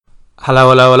Hello,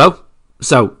 hello, hello.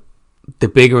 So, the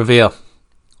big reveal.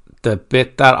 The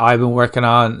bit that I've been working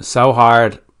on so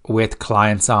hard with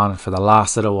clients on for the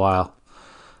last little while,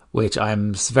 which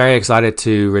I'm very excited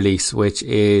to release, which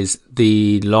is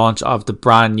the launch of the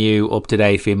brand new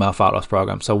up-to-date female fat loss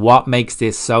program. So what makes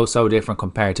this so different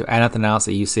compared to anything else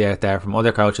that you see out there from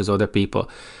other coaches, other people?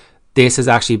 This has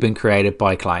actually been created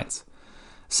by clients.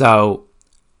 So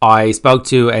I spoke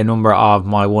to a number of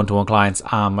my one-to-one clients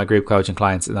and my group coaching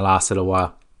clients in the last little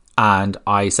while. And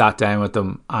I sat down with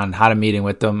them and had a meeting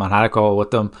with them and had a call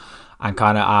with them and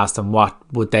kind of asked them what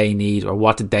would they need or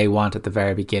what did they want at the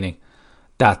very beginning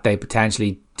that they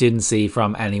potentially didn't see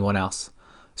from anyone else.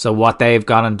 So what they've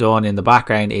gone and done in the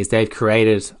background is they've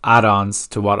created add-ons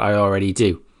to what I already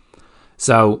do.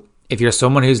 So if you're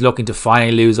someone who's looking to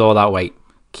finally lose all that weight,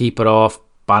 keep it off,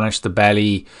 banish the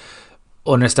belly,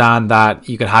 understand that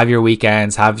you can have your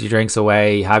weekends, have your drinks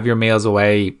away, have your meals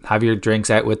away, have your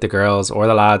drinks out with the girls or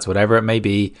the lads, whatever it may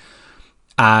be,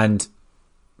 and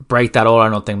break that all or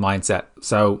nothing mindset.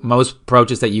 So most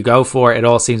approaches that you go for, it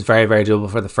all seems very doable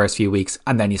for the first few weeks,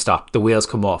 and then you stop. The wheels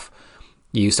come off.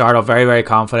 You start off very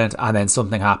confident, and then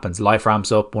something happens. Life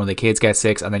ramps up, one of the kids gets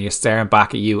sick, and then you're staring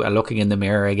back at you and looking in the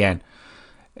mirror again,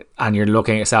 and you're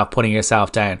looking at yourself, putting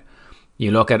yourself down.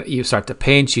 You start to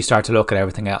pinch, you start to look at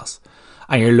everything else.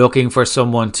 And you're looking for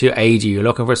someone to aid you. You're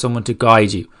looking for someone to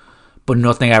guide you. But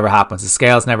nothing ever happens. The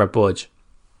scales never budge.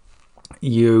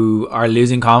 You are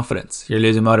losing confidence. You're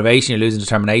losing motivation. You're losing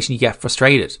determination. You get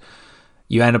frustrated.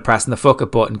 You end up pressing the fuck it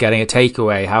button, getting a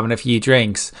takeaway, having a few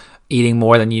drinks, eating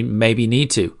more than you maybe need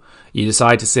to. You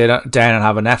decide to sit down and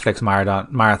have a Netflix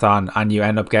marathon and you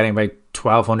end up getting about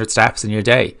 1,200 steps in your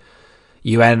day.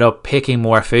 You end up picking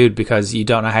more food because you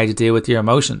don't know how to deal with your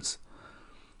emotions.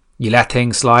 You let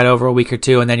things slide over a week or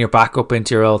two and then you're back up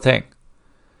into your old thing.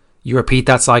 You repeat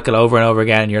that cycle over and over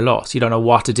again and you're lost. You don't know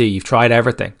what to do. You've tried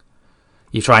everything.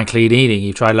 You've tried clean eating.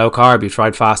 You've tried low carb. You've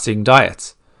tried fasting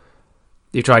diets.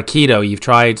 You've tried keto. You've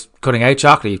tried cutting out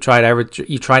chocolate.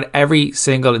 You've tried every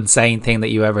single insane thing that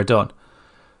you've ever done.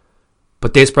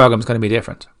 But this program is going to be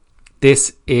different.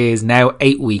 This is now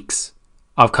 8 weeks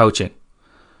of coaching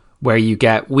where you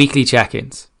get weekly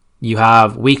check-ins. You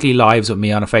have weekly lives with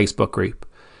me on a Facebook group.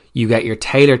 You get your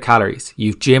tailored calories.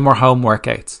 You've gym or home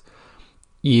workouts.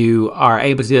 You are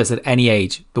able to do this at any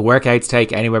age. The workouts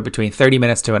take anywhere between 30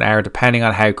 minutes to an hour depending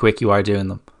on how quick you are doing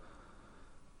them.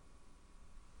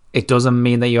 It doesn't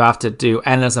mean that you have to do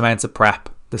endless amounts of prep.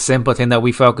 The simple thing that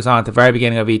we focus on at the very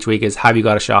beginning of each week is, have you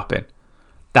got a shop in?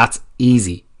 That's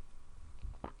easy.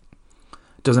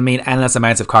 It doesn't mean endless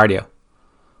amounts of cardio.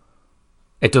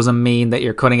 It doesn't mean that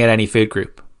you're cutting out any food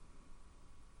group.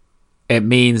 It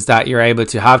means that you're able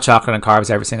to have chocolate and carbs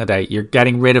every single day. You're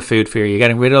getting rid of food fear. You're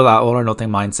getting rid of that all or nothing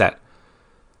mindset.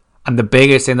 And the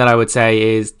biggest thing that I would say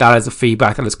is that is the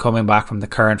feedback that is coming back from the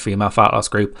current female fat loss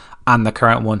group and the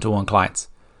current one-to-one clients.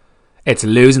 It's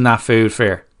losing that food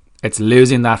fear. It's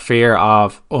losing that fear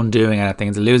of undoing anything.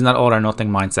 It's losing that all or nothing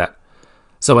mindset.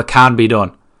 So it can be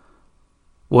done.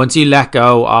 Once you let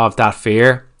go of that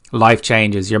fear, life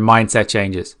changes. Your mindset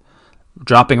changes.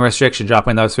 Dropping restriction,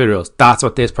 dropping those food rules. That's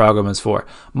what this program is for.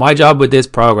 My job with this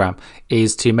program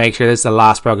is to make sure this is the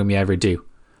last program you ever do.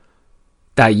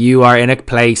 That you are in a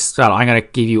place that I'm going to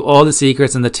give you all the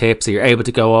secrets and the tips so you're able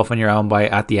to go off on your own by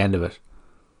at the end of it.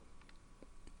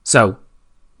 So,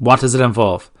 what does it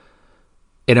involve?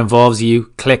 It involves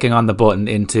you clicking on the button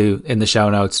in the show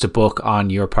notes to book on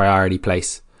your priority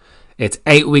place. It's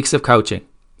 8 weeks of coaching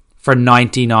for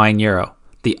 €99.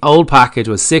 The old package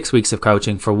was 6 weeks of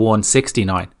coaching for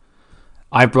 $169.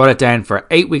 I brought it down for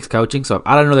 8 weeks coaching, so I've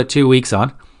added another 2 weeks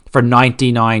on for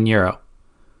 €99.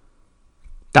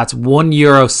 That's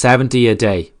 €1.70 a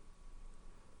day.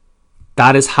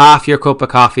 That is half your cup of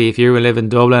coffee if you live in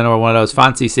Dublin or one of those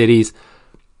fancy cities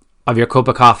of your cup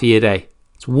of coffee a day.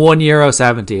 It's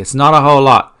 €1.70. It's not a whole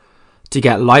lot to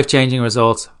get life-changing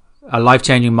results, a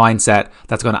life-changing mindset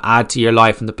that's going to add to your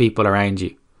life and the people around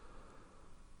you.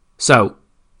 So,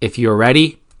 if you're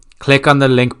ready, click on the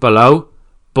link below,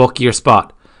 book your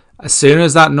spot. As soon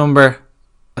as the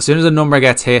number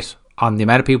gets hit on the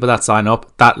amount of people that sign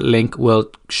up, that link will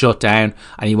shut down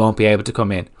and you won't be able to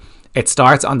come in. It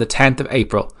starts on the 10th of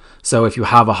April. So if you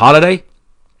have a holiday,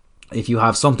 if you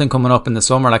have something coming up in the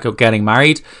summer like getting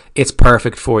married, it's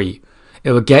perfect for you.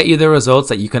 It will get you the results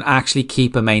that you can actually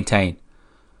keep and maintain.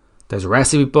 There's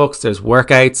recipe books, there's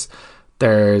workouts,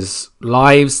 there's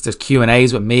lives, there's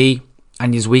Q&As with me,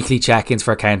 and there's weekly check-ins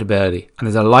for accountability. And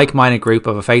there's a like-minded group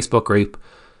of a Facebook group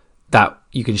that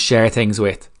you can share things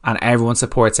with, and everyone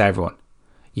supports everyone.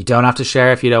 You don't have to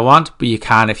share if you don't want, but you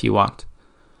can if you want.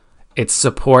 It's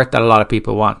support that a lot of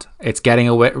people want. It's getting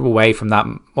away from that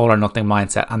all or nothing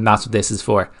mindset, and that's what this is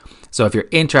for. So if you're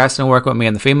interested in working with me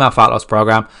in the Female Fat Loss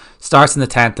Program, starts on the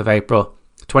 10th of April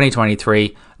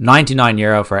 2023,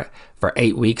 €99 for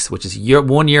 8 weeks, which is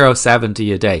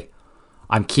 €1.70 a day.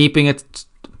 I'm keeping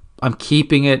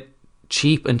it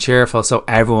cheap and cheerful so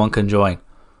everyone can join.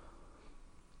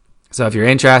 So if you're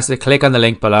interested, click on the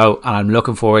link below, and I'm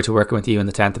looking forward to working with you on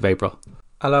the 10th of April.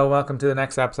 Hello, welcome to the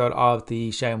next episode of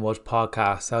the Shane Walsh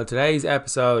podcast. So today's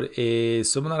episode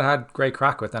is someone that I had great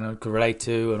crack with and it could relate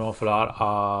to an awful lot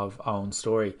of Eoin's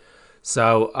story.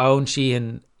 So Eoin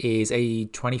Sheehan is a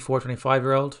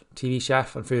 25-year-old TV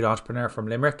chef and food entrepreneur from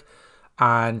Limerick,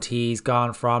 and he's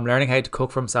gone from learning how to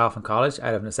cook for himself in college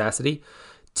out of necessity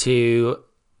to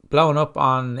blowing up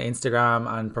on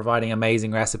Instagram and providing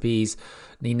amazing recipes.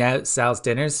 He now sells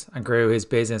dinners and grew his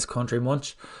business Country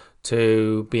Munch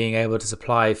to being able to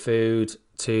supply food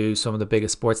to some of the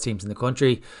biggest sports teams in the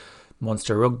country,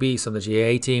 Munster Rugby, some of the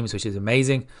GAA teams, which is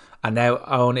amazing. And now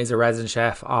Eoin is a resident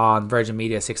chef on Virgin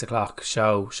Media 6 o'clock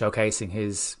show, showcasing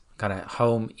his kind of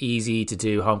home, easy to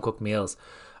do home cooked meals.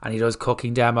 And he does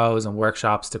cooking demos and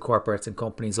workshops to corporates and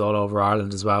companies all over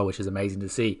Ireland as well, which is amazing to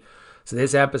see. So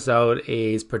this episode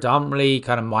is predominantly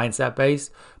kind of mindset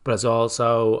based, but it's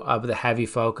also with a heavy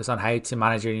focus on how to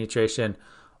manage your nutrition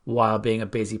while being a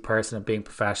busy person and being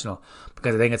professional,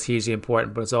 because I think it's hugely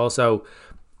important. But it's also,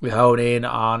 we hone in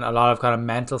on a lot of kind of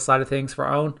mental side of things for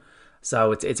Eoin.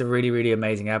 So it's a really, really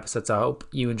amazing episode. So I hope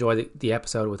you enjoy the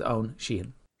episode with Eoin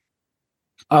Sheehan.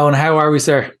 Eoin, how are we,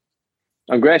 sir?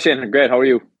 I'm great, Shane. I'm great. How are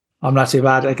you? I'm not too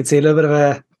bad. I can see a little bit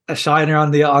of a shiner on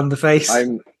the face.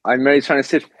 I'm really trying to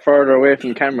sit further away from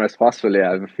the camera as possible. Yeah,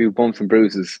 I have a few bumps and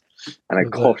bruises and a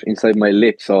cut inside my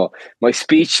lip, so my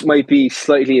speech might be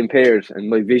slightly impaired and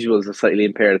my visuals are slightly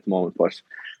impaired at the moment, but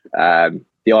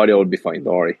the audio will be fine.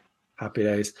 Don't worry. Happy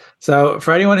days. So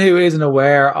for anyone who isn't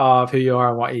aware of who you are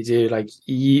and what you do, like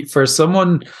for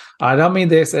someone, I don't mean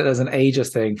this as an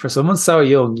ageist thing, for someone so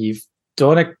young, you've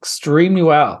done extremely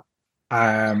well.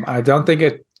 I don't think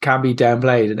it can be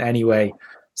downplayed in any way.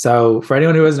 So for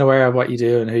anyone who isn't aware of what you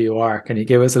do and who you are, can you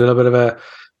give us a little bit of a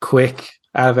quick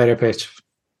elevator pitch?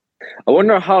 I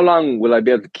wonder how long will I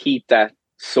be able to keep that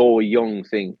so young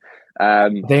thing. I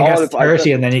think that's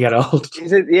 30 and then you get old.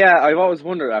 Yeah, I've always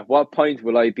wondered at what point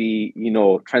will I be,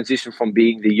 transition from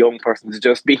being the young person to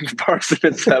just being the person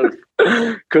itself.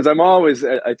 Because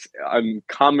I'm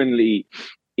commonly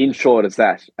introed as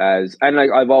that, and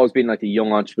like I've always been like a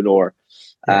young entrepreneur.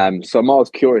 So I'm always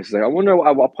curious. Like, I wonder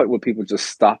at what point will people just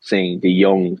stop saying the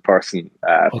young person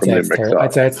from Limerick?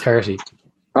 I'd say it's 30.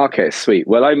 Okay, sweet.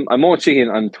 Well, I'm Eoin Sheehan.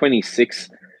 I'm 26.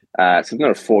 So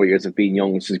another 4 years of being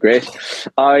young, which is great.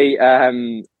 I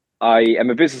am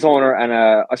a business owner, and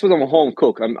I suppose I'm a home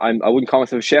cook. I wouldn't call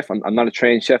myself a chef. I'm not a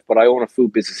trained chef, but I own a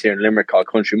food business here in Limerick called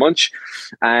Country Munch,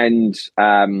 and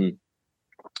I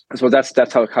suppose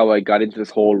that's how I got into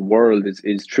this whole world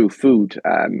is through food.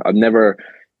 I've never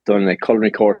done a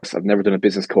culinary course. I've never done a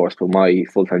business course, but my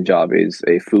full-time job is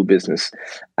a food business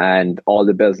and all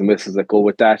the bells and whistles that go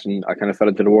with that. And I kind of fell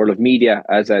into the world of media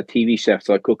as a TV chef.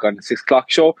 So I cook on the 6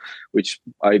 o'clock show, which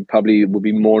I probably would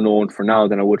be more known for now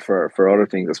than I would for other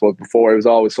things. I suppose before it was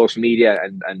always social media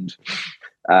and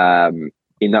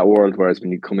in that world, whereas when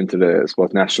you come into the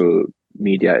national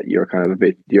media, you're kind of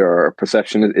your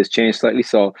perception is changed slightly.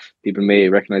 So people may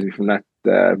recognize me from that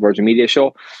Virgin Media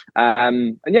show.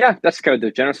 And yeah, that's kind of the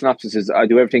general synopsis. Is I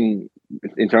do everything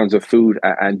in terms of food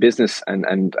and business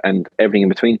and everything in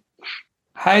between.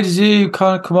 How did you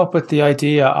kind of come up with the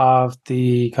idea of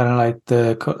the kind of like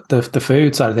the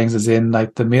food side of things, as in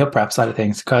like the meal prep side of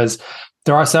things? Because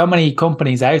there are so many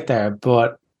companies out there,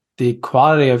 but the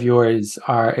quality of yours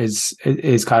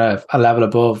is kind of a level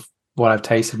above what I've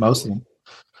tasted most of them.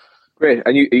 Great.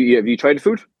 And you have you tried the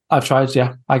food? I've tried,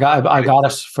 yeah. I got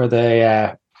it for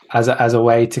the as a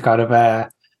way to kind of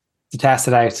to test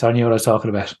it out, so I knew what I was talking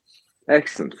about.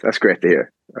 Excellent. That's great to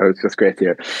hear. That's great to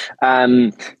hear.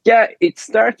 Yeah, it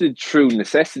started through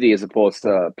necessity as opposed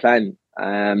to plan.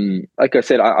 Like I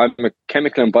said, I'm a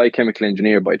chemical and biochemical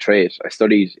engineer by trade. I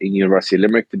studied in University of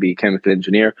Limerick to be a chemical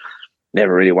engineer.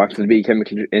 Never really wanted to be a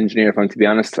chemical engineer, if I'm to be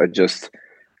honest. I just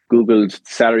Googled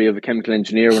salary of a chemical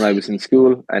engineer when I was in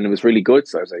school, and it was really good.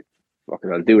 So I was like, fuck it,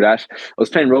 I'll do that. I was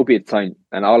playing rugby at the time,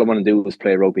 and all I want to do was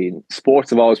play rugby. And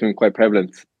sports have always been quite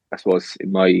prevalent, I suppose,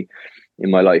 in my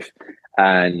life.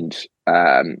 And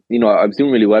I was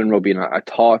doing really well in rugby, and I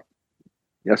thought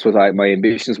that's what my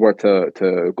ambitions were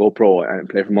to go pro and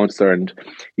play for Munster. And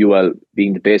UL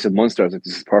being the base of Munster, I was like,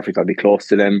 this is perfect. I'll be close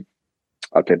to them.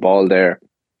 I'll play ball there.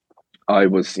 I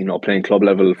was, playing club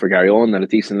level for Garryowen at a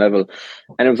decent level,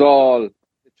 and it was all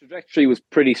the trajectory was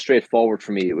pretty straightforward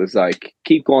for me. It was like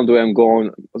keep going the way I'm going.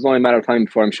 It was only a matter of time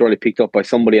before I'm surely picked up by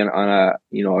somebody on a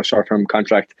a short term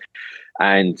contract.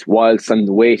 And whilst I'm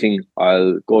waiting,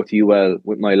 I'll go to UL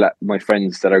with my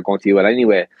friends that are going to UL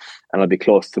anyway, and I'll be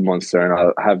close to Munster and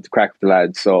I'll have the crack with the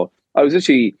lads. So I was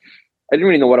actually I didn't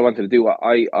really know what I wanted to do.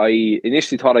 I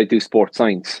initially thought I'd do sports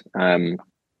science.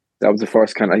 That was the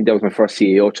first I think that was my first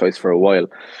CAO choice for a while.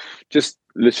 Just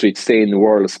literally to stay in the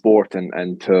world of sport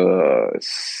and to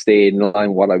stay in line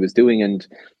with what I was doing. And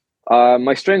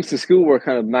my strengths in school were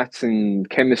kind of maths and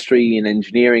chemistry and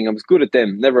engineering. I was good at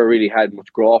them. Never really had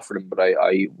much grow off for them, but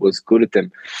I was good at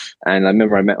them. And I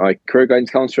remember I met my career guidance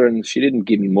counselor, and she didn't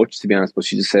give me much, to be honest, but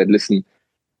she just said, listen,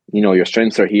 your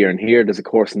strengths are here and here. There's a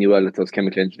course in UL that does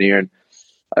chemical engineering.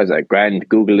 I was like, grand,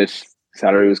 Google it.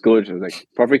 Salary was good. I was like,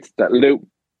 perfect, that'll do.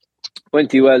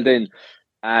 Went to UL then.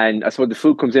 And I suppose the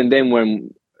food comes in then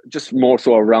when just more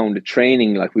so around the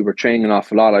training. Like we were training an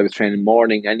awful lot. I was training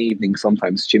morning and evening,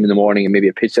 sometimes gym in the morning and maybe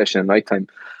a pitch session at night time.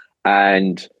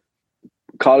 And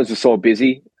college was so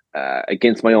busy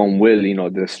against my own will.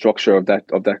 The structure of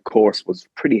that course was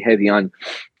pretty heavy on.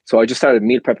 So I just started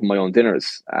meal prepping my own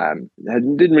dinners. I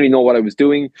didn't really know what I was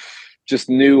doing. Just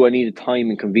knew I needed time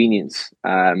and convenience.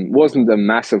 Wasn't a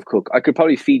massive cook. I could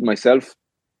probably feed myself.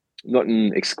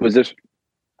 Nothing exquisite.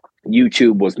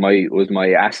 YouTube was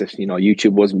my asset.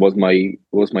 YouTube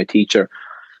was my teacher,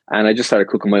 and I just started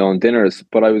cooking my own dinners.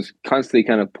 But I was constantly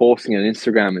kind of posting on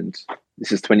Instagram, and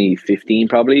this is 2015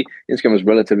 probably. Instagram was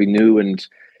relatively new and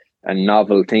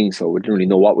novel thing, so we didn't really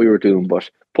know what we were doing.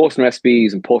 But posting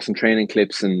recipes and posting training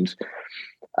clips, and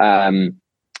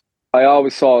I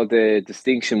always saw the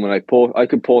distinction when I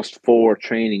could post 4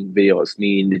 training videos,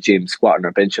 me in the gym squatting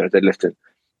or benching or deadlifting.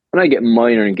 And I get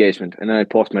minor engagement, and then I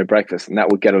post my breakfast, and that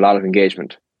would get a lot of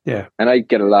engagement. Yeah. And I'd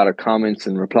get a lot of comments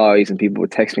and replies, and people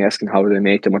would text me asking how did I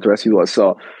make them, what the recipe was.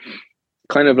 So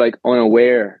kind of like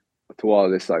unaware to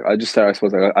all this, like I just started, I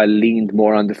suppose, I leaned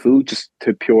more on the food just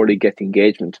to purely get the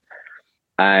engagement,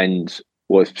 and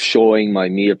was showing my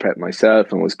meal prep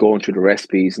myself and was going through the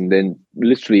recipes. And then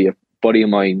literally a buddy of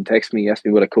mine texted me, asked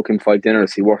me would I cook him 5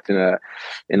 dinners. He worked in a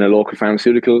local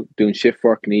pharmaceutical doing shift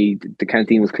work, and the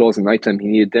canteen was closed at night time. He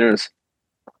needed dinners.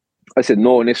 I said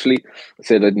no initially. I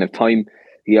said I didn't have time.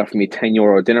 He offered me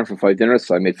 €10 a dinner for 5 dinners,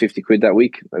 so I made 50 quid that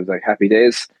week. I was like, happy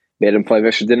days. Made him 5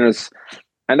 extra dinners,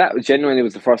 and that genuinely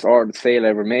was the first ordered sale I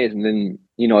ever made. And then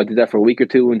I did that for a week or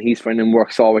two, and his friend in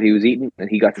work saw what he was eating, and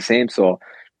he got the same. So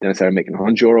then I started making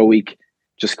 €100 a week,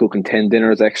 just cooking 10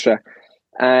 dinners extra.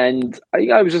 And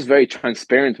I was just very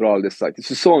transparent with all this. Like, this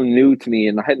is so new to me,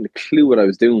 and I hadn't a clue what I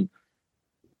was doing.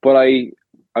 But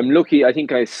I'm lucky. I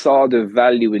think I saw the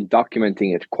value in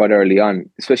documenting it quite early on,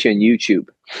 especially on YouTube.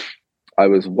 I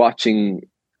was watching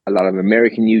a lot of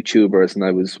American YouTubers, and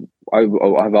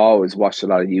I've always watched a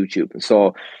lot of YouTube, and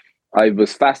so I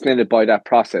was fascinated by that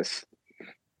process.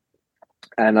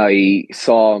 And I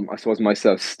saw, I suppose,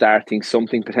 myself starting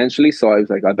something potentially. So I was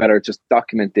like, I better just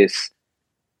document this,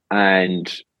 and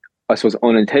I suppose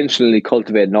unintentionally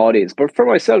cultivate an audience. But for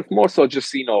myself, more so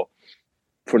just,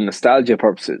 for nostalgia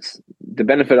purposes. The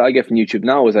benefit I get from YouTube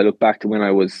now is I look back to when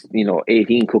I was,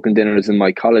 18 cooking dinners in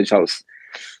my college house.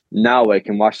 Now I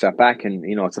can watch that back, and,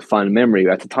 it's a fun memory.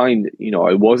 At the time,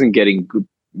 I wasn't getting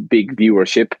big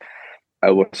viewership.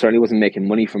 Certainly wasn't making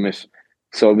money from it.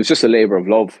 So it was just a labor of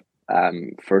love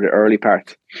for the early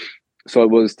part. So it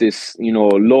was this,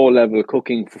 low level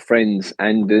cooking for friends,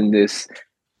 and then this,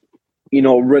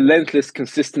 relentless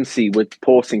consistency with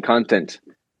posting content,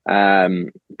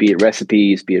 be it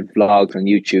recipes, be it vlogs on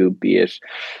YouTube, be it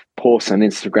posts on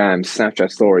Instagram,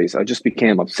 Snapchat stories. I just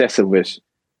became obsessive with,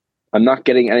 I'm not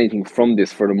getting anything from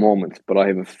this for the moment, but I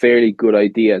have a fairly good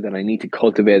idea that I need to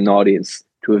cultivate an audience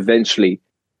to eventually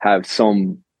have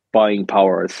some buying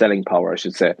power or selling power, I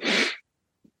should say.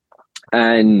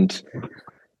 And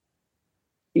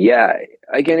yeah,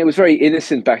 again, it was very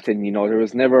innocent back then. There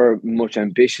was never much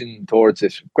ambition towards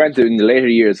it. Granted, in the later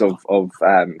years of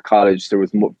college, there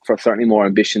was certainly more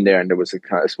ambition there, and there was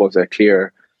I suppose a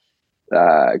clear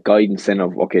guidance then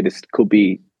of, okay, this could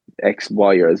be X,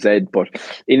 Y, or Z. But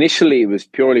initially, it was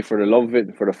purely for the love of it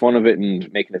and for the fun of it,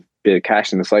 and making a bit of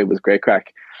cash on the side was great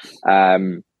crack.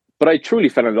 But I truly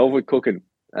fell in love with cooking,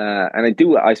 and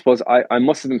I suppose I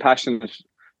must have been passionate.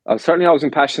 I was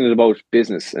passionate about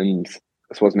business, and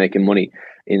I suppose making money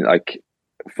in, like,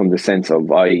 from the sense of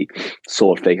I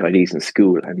sold fake IDs in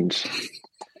school, and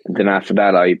then after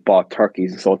that I bought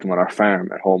turkeys and sold them on our farm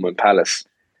at home in Palace.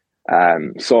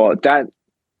 So that,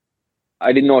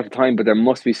 I didn't know at the time, but there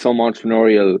must be some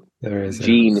entrepreneurial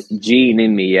gene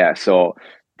in me. Yeah. So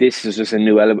this is just a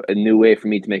new way for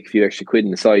me to make a few extra quid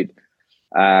on the side.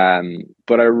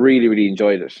 But I really, really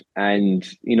enjoyed it. And,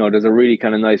 there's a really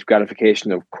kind of nice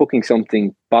gratification of cooking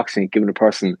something, boxing it, giving a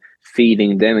person,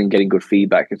 feeding them and getting good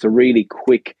feedback. It's a really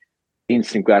quick,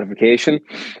 instant gratification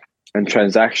and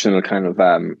transactional kind of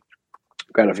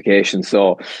gratification.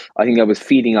 So I think I was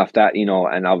feeding off that,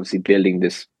 and obviously building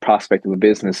this prospect of a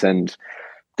business, and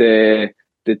the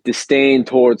disdain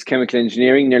towards chemical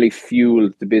engineering nearly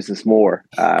fueled the business more.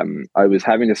 I was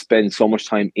having to spend so much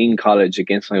time in college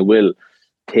against my will,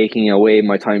 taking away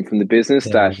my time from the business,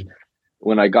 Yeah. that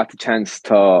when I got the chance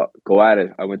to go at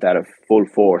it, I went at it full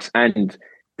force. And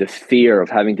the fear of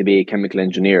having to be a chemical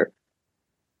engineer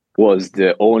was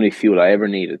the only fuel I ever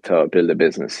needed to build a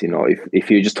business.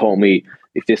 If you just told me,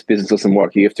 if this business doesn't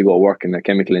work, you have to go work in a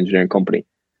chemical engineering company.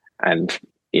 And,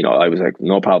 I was like,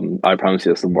 no problem. I promise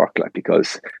you this will work,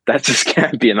 because that just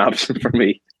can't be an option for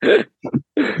me.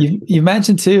 You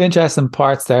mentioned two interesting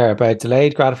parts there about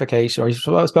delayed gratification, or you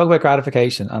spoke about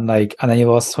gratification, and then you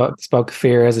also spoke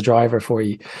fear as a driver for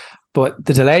you. But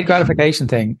the delayed gratification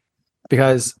thing,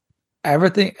 because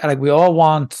everything, we all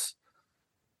want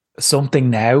something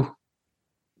now.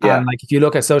 Yeah. And if you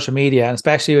look at social media, and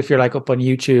especially if you're up on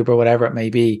YouTube or whatever it may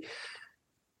be,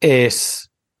 it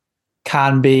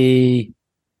can be,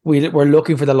 we're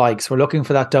looking for the likes, we're looking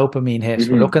for that dopamine hit,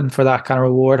 we're looking for that kind of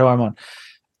reward hormone.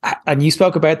 And you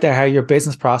spoke about there how your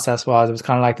business process was. It was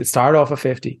kind of it started off at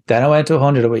 50, then it went to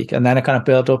 100 a week, and then it kind of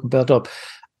built up and built up.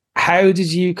 How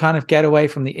did you kind of get away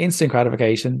from the instant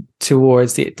gratification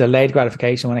towards the delayed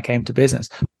gratification when it came to business?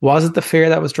 Was it the fear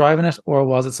that was driving it, or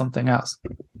was it something else?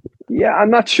 Yeah, I'm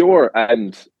not sure.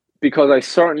 And because I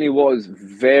certainly was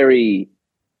very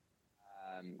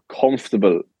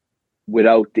comfortable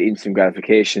without the instant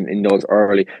gratification in those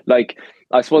early,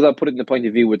 I suppose I'll put it in the point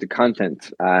of view with the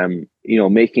content.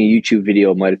 Making a YouTube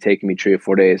video might have taken me 3 or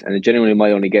 4 days, and it genuinely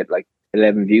might only get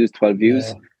 11 views, 12 views.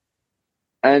 Yeah.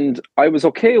 And I was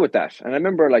okay with that. And I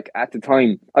remember at the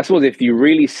time, I suppose if you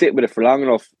really sit with it for long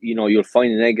enough, you'll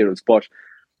find the negatives. But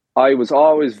I was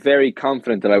always very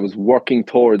confident that I was working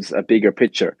towards a bigger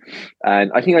picture.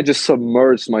 And I think I just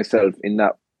submerged myself in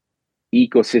that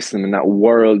ecosystem, in that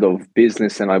world of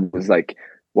business. And I was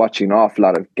watching an awful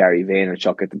lot of Gary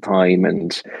Vaynerchuk at the time,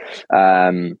 and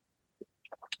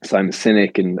Simon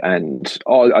Sinek, and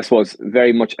all, I suppose,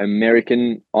 very much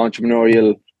American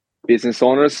entrepreneurial business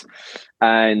owners.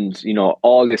 And,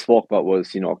 all they spoke about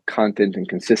was, content and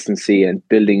consistency and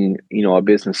building, a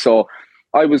business. So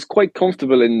I was quite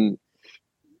comfortable in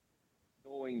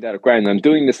knowing that, grand, I'm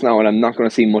doing this now and I'm not going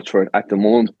to see much for it at the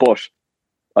moment, but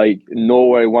I know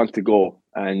where I want to go.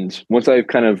 And once I have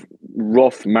kind of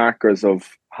rough markers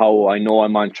of how I know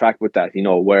I'm on track with that,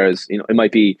 whereas, it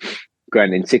might be,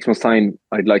 grand, in 6 months' time,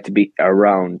 I'd like to be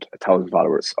around 1,000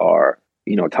 followers, or,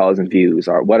 1,000 views,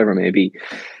 or whatever it may be.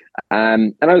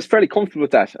 And I was fairly comfortable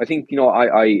with that. I think,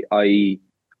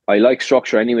 I like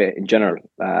structure anyway, in general.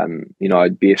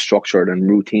 I'd be a structured and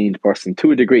routine person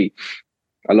to a degree.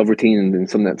 I love routine, and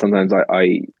sometimes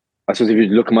I suppose if you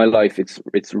look at my life, it's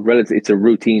a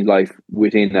routine life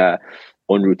within a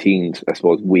unroutine, I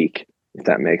suppose, week, if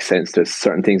that makes sense. There's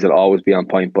certain things that always be on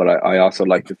point, but I also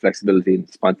like the flexibility and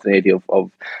spontaneity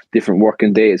of different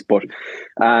working days. But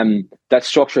that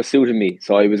structure suited me.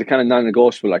 So it was a kind of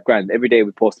non-negotiable, grand, every day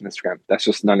we post on Instagram. That's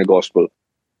just non-negotiable.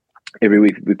 Every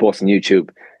week we post on YouTube,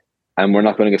 and we're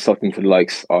not going to get sucked into the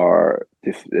likes or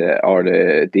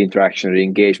the interaction or the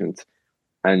engagement.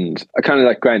 And I kind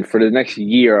of grand, for the next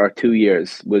year or 2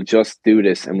 years, we'll just do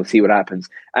this and we'll see what happens.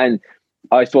 And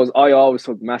I suppose I always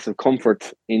took massive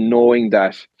comfort in knowing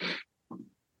that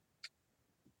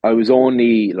I was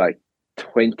only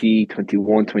 20,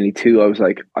 21, 22. I was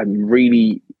I'm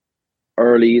really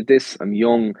early at this. I'm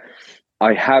young.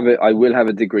 I will have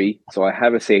a degree, so I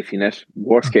have a safety net.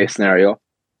 Worst case scenario,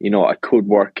 I could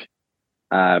work.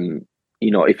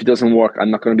 If it doesn't work, I'm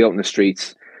not going to be out in the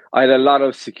streets. I had a lot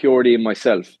of security in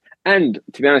myself. And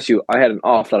to be honest with you, I had an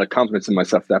awful lot of confidence in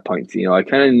myself at that point. I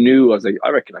kind of knew, I was I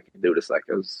reckon I can do this. I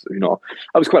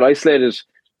was quite isolated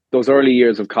those early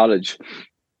years of college.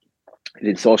 I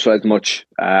didn't socialize much.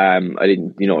 I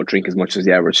didn't, drink as much as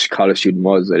the average college student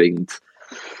was.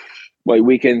 My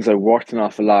weekends, I worked an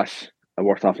awful lot. I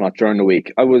worked an awful lot during the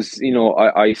week.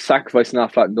 I sacrificed an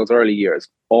awful lot in those early years,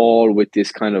 all with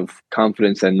this kind of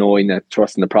confidence and knowing that,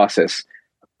 trust in the process.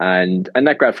 And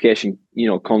that gratification,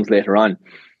 comes later on.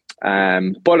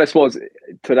 But I suppose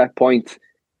to that point,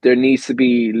 there needs to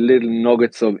be little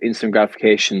nuggets of instant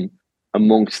gratification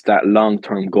amongst that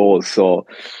long-term goal. So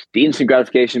the instant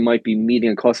gratification might be meeting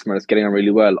a customer that's getting on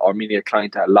really well, or meeting a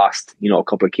client that lost, a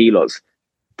couple of kilos.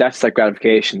 That's that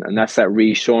gratification, and that's that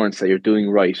reassurance that you're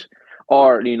doing right.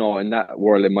 Or, in that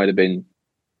world, it might have been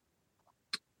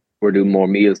we're doing more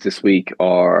meals this week,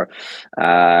 or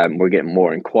we're getting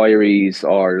more inquiries,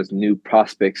 or there's new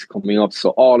prospects coming up. So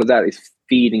all of that is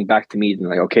feeding back to me and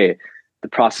like, okay, the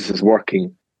process is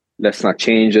working. Let's not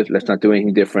change it. Let's not do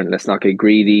anything different. Let's not get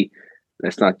greedy.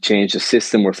 Let's not change the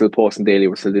system. We're still posting daily.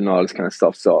 We're still doing all this kind of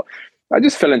stuff. So I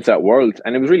just fell into that world,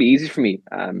 and it was really easy for me.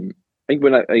 I think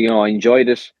when I enjoyed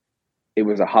it, it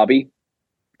was a hobby.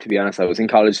 To be honest, I was in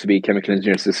college to be a chemical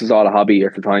engineer, so this was all a hobby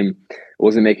at the time. I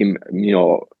wasn't making,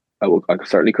 I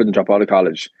certainly couldn't drop out of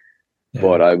college,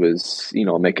 but Yeah. I was,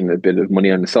 making a bit of money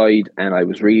on the side, and I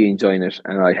was really enjoying it,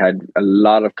 and I had a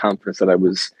lot of confidence that I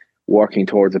was working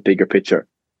towards a bigger picture,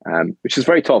 which is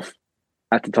very tough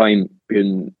at the time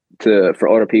for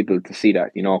other people to see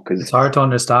that, It's because hard to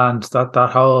understand that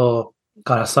whole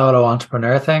kind of solo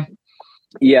entrepreneur thing.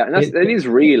 yeah, and It, that is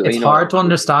real, it's hard to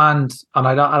understand, and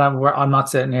I'm not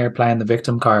sitting here playing the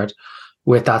victim card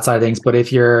with that side of things. But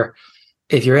if you're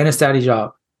in a steady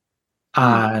job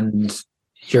Mm, and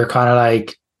you're kind of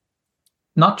like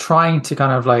not trying to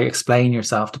kind of like explain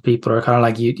yourself to people, or kind of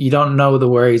like you don't know the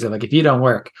worries of like if you don't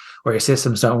work or your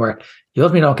systems don't work, you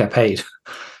ultimately don't get paid.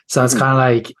 So it's mhm. kind of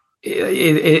like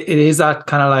it is that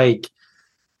kind of like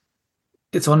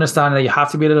it's understanding that you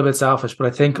have to be a little bit selfish. But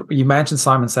I think you mentioned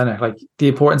Simon Sinek, like the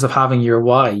importance of having your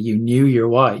why. You knew your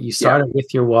why. You Yeah. started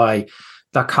with your why.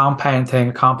 That compound thing,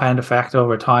 a compound effect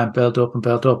over time, built up and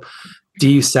built up. Do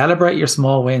you celebrate your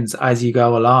small wins as you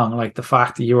go along? Like the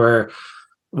fact that you were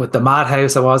with the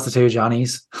Madhouse, I was the two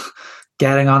Johnnies,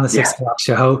 getting on the Yeah. 6 o'clock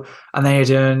show, and then you're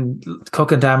doing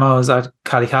cooking demos at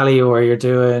Cali Cali, or you're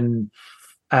doing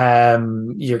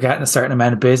you're getting a certain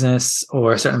amount of business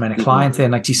or a certain amount of Mhm. clients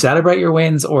in. Like, do you celebrate your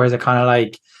wins, or is it kind of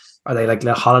like, are they like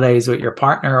little holidays with your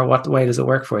partner, or what way does it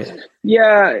work for you?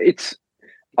 Yeah,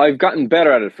 I've gotten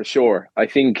better at it for sure. I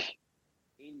think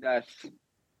in that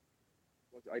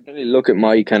I really look at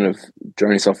my kind of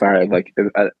journey so far. Like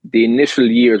the initial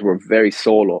years were very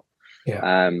solo. Yeah.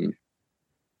 Um,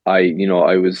 I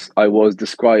was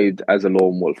described as a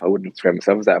lone wolf. I wouldn't describe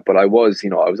myself as that, but I was,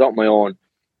 I was on my own,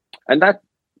 and that,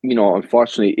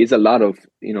 unfortunately, is a lot of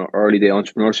early day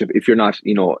entrepreneurship. If you're not,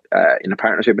 in a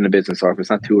partnership in a business, or if it's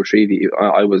not two or three of you,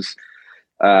 I was.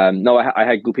 No, I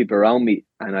had good people around me,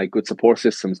 and I had good support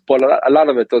systems, but a lot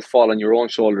of it does fall on your own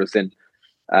shoulders. Then,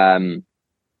 um,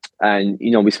 and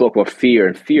we spoke about fear,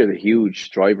 and fear is a huge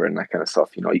driver and that kind of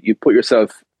stuff. You put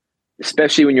yourself,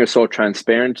 especially when you're so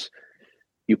transparent,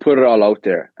 you put it all out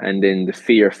there, and then the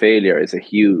fear of failure is a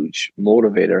huge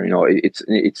motivator.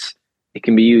 It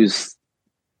can be used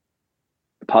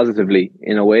positively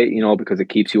in a way, because it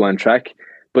keeps you on track,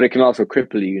 but it can also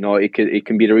cripple you. It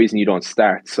can be the reason you don't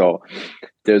start. So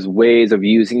there's ways of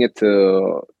using it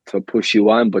to push you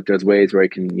on, but there's ways where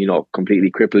it can, completely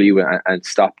cripple you and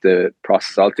stop the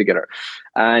process altogether.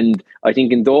 And I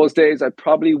think in those days, I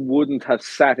probably wouldn't have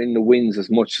sat in the wins as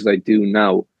much as I do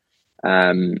now.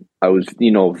 I was,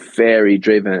 very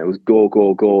driven. It was go,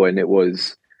 go, go. And it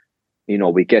was,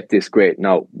 we get this, great.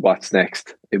 Now what's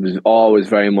next? It was always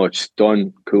very much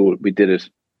done. Cool. We did it.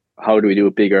 How do we do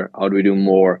it bigger? How do we do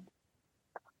more?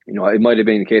 It might have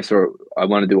been the case where I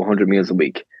want to do 100 meals a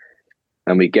week,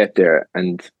 and we get there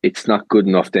and it's not good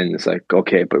enough. Then it's like,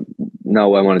 okay, but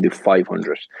now I want to do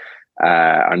 500,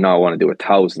 and now I want to do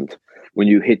 1,000. When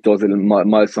you hit those little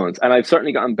milestones, and I've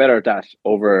certainly gotten better at that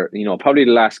over, probably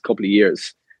the last couple of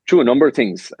years through a number of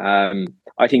things.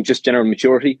 I think just general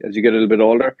maturity as you get a little bit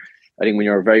older. I think when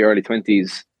you're very early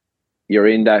 20s, you're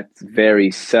in that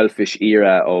very selfish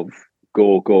era of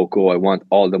go, go, go. I want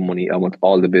all the money. I want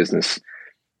all the business.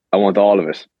 I want all of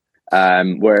it.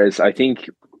 Whereas I think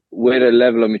with a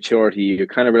level of maturity, you're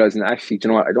kind of realizing, actually, do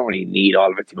you know what? I don't really need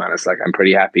all of it, to be honest. Like, I'm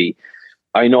pretty happy.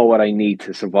 I know what I need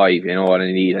to survive. You know what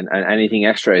I need, and anything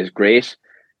extra is great.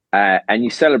 And you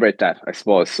celebrate that, I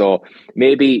suppose. So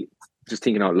maybe just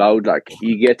thinking out loud, like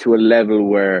you get to a level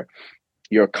where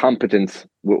you're competent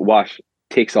with what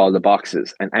ticks all the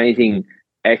boxes, and anything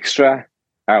extra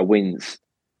are wins.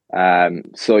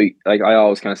 So like I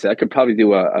always kind of say, I could probably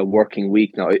do a working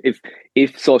week now.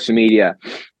 If social media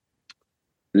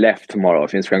left tomorrow,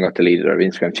 if Instagram got deleted or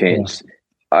Instagram Yeah. changed,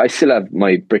 I still have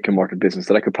my brick and mortar business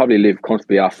that I could probably live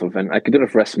comfortably off of, and I could do it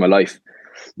for the rest of my life.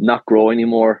 Not grow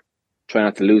anymore, try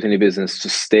not to lose any business,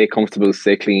 just stay comfortable,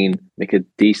 stay clean, make a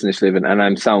decentish living, and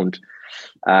I'm sound.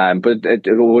 But it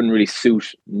wouldn't really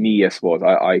suit me, I suppose.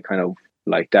 I kind of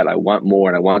like that. I want more,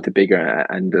 and I want it bigger,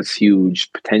 and there's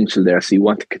huge potential there. So you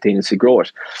want to continuously grow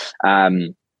it.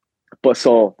 But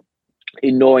so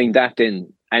in knowing that,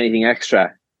 then anything extra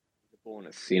is a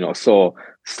bonus, So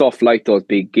stuff like those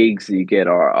big gigs that you get,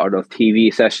 or those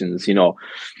TV sessions,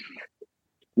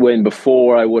 when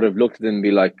before I would have looked at them and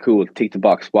be like, cool, tick the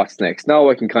box, what's next? Now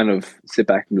I can kind of sit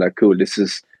back and be like, cool,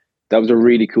 that was a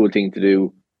really cool thing to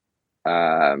do.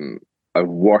 Um, I've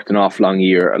worked an awful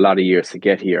a lot of years to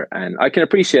get here, and I can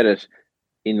appreciate it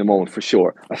in the moment for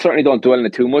sure. I certainly don't dwell on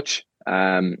it too much.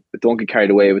 But don't get carried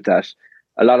away with that.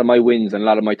 A lot of my wins and a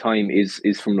lot of my time is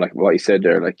from like what you said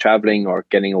there, like traveling or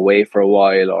getting away for a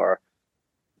while, or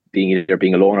being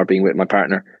alone or being with my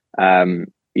partner.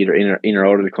 Either in or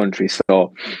out of the country.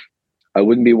 So I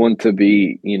wouldn't be one to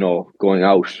be, going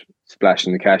out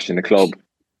splashing the cash in the club,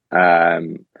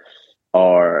 um,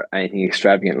 or anything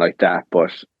extravagant like that.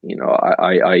 But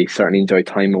I certainly enjoy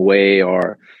time away,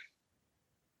 or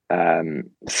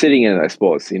sitting in it. I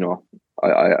suppose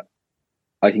I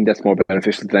I think that's more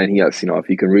beneficial than anything else. If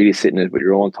you can really sit in it with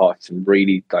your own thoughts and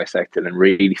really dissect it and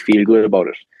really feel good about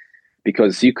it,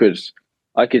 because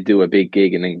I could do a big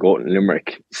gig and then go to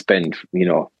Limerick, spend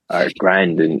a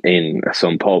grand in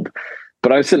some pub,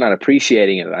 but I'm still not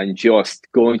appreciating it. I'm just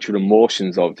going through the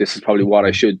motions of this is probably what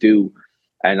I should do,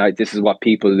 and this is what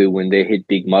people do when they hit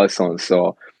big milestones.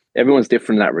 So everyone's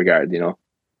different in that regard.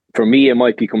 For me, it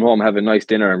might be come home, have a nice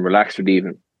dinner, and relax for the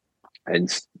evening, and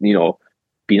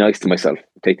be nice to myself,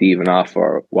 take the evening off,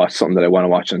 or watch something that I want to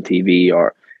watch on TV,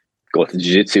 or go to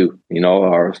jiu-jitsu,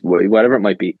 or whatever it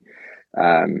might be.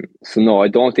 So no, I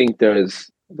don't think there's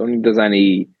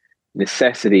any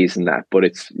necessities in that, but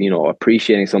it's,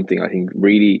 appreciating something, I think,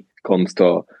 really comes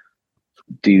to,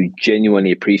 do you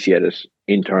genuinely appreciate it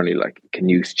internally? Like, can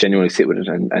you genuinely sit with it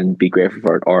and be grateful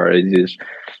for it? Or is it,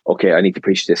 okay, I need to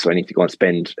appreciate this, so I need to go and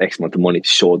spend X amount of money to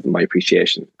show them my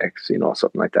appreciation, X,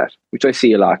 something like that, which I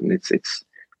see a lot. And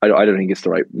I don't think it's the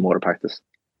right mode of practice.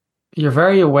 You're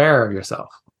very aware of yourself,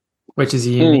 which is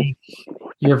Mm, unique.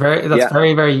 That's yeah.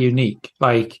 very, very unique.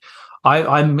 Like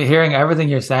I'm hearing everything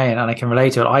you're saying and I can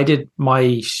relate to it. I did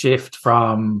my shift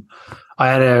I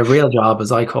had a real job,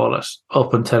 as I call it,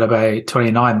 up until about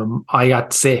 29. But I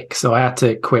got sick, so I had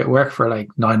to quit work for like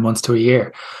 9 months to a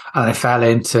year. And I fell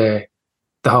into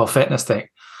the whole fitness thing.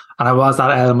 And I was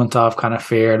that element of kind of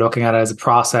fear, looking at it as a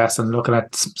process and looking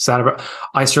at celebrate.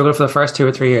 I struggled for the first 2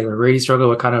 or 3 years. I really struggled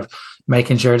with kind of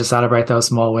making sure to celebrate those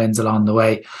small wins along the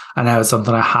way. And now it's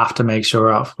something I have to make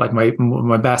sure of. Like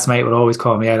my best mate would always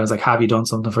call me out. I was like, "Have you done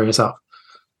something for yourself?"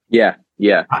 Yeah,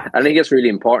 yeah. I think it's really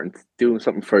important doing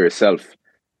something for yourself.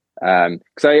 Because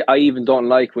I even don't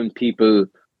like when people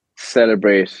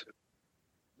celebrate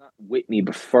not with me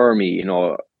but for me.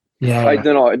 I Yeah,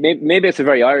 don't know. Maybe it's a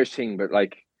very Irish thing, but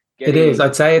like it is. getting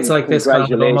I'd say it's like this kind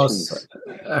of like almost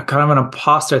congratulations. a kind of an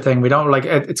imposter thing. We don't like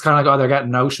it. It's kind of like, oh, they're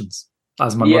getting notions,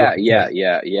 as my mother Yeah, would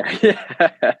yeah, say.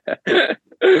 yeah,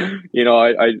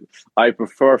 yeah. I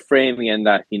prefer framing in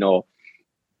that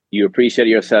you appreciate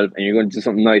yourself and you're going to do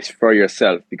something nice for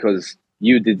yourself because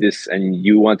you did this and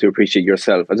you want to appreciate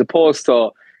yourself, as opposed to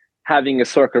having a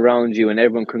circle around you and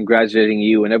everyone congratulating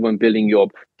you and everyone building you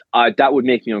up. That would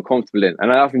make me uncomfortable in,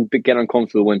 and I often get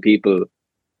uncomfortable when people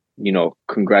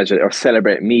congratulate or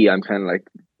celebrate me. I'm kind of like,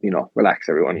 relax,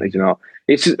 everyone. Like,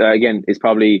 it's just, again, it's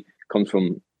probably comes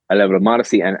from a level of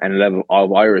modesty and a level of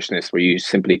Irishness where you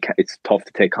simply it's tough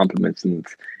to take compliments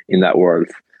in that world.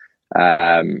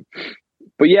 Um,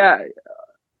 but yeah,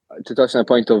 to touch on the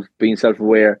point of being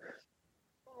self-aware,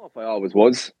 I don't know if I always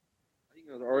was. I think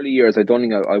in the early years, I don't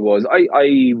think I was.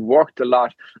 I worked a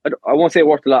lot. I won't say I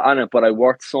worked a lot on it, but I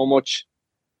worked so much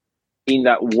in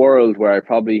that world where I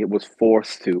probably was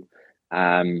forced to.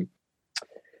 Um,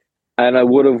 and I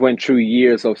would have went through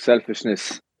years of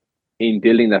selfishness in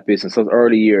building that business. Those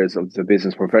early years of the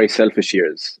business were very selfish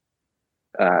years.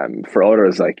 For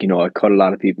others, like I cut a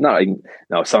lot of people. No,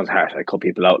 it sounds harsh. I cut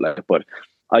people out, like, but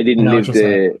I I didn't know what live you're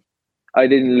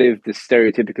saying. the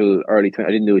stereotypical early time.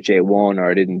 I didn't do a J1,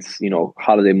 or I didn't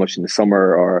holiday much in the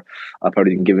summer, or I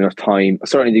probably didn't give enough time. I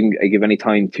certainly didn't give any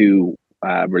time to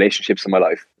relationships in my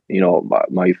life.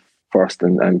 My first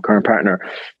and current partner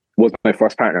was my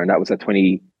first partner, and that was at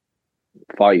 25.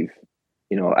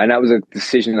 And that was a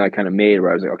decision I kind of made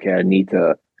where I was like, okay, I need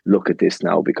to look at this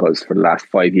now, because for the last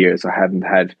 5 years I haven't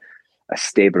had a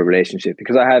stable relationship,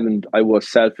 because I was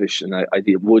selfish and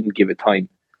wouldn't give it time.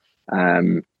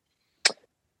 Um,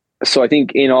 so I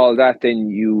think in all that, then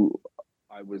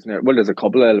I was never, well, there's a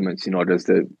couple of elements. There's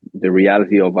the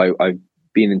reality of I've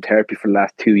been in therapy for the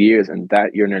last 2 years, and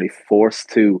that you're nearly forced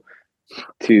to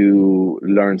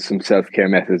learn some self-care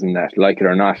methods in that, like it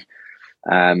or not.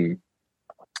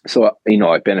 So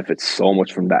I benefit so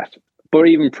much from that. But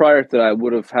even prior to that, I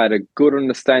would have had a good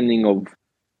understanding of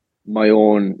my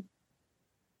own,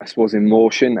 I suppose,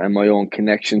 emotion and my own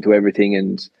connection to everything,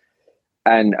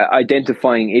 and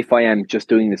identifying if I am just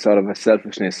doing this out of a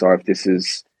selfishness, or if this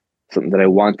is something that I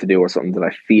want to do, or something that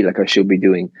I feel like I should be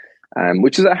doing,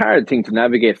 which is a hard thing to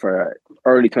navigate for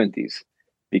early 20s,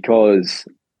 because,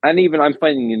 and even I'm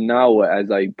finding it now as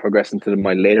I progress into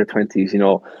my later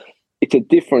 20s, it's a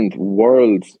different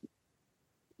world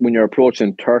when you're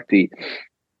approaching 30.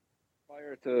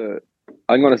 Prior to,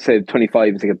 I'm going to say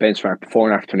 25 is like a benchmark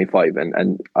before and after 25,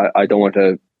 and I don't want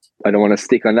to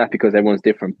stick on that because everyone's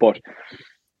different, but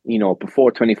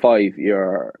before 25,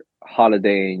 you're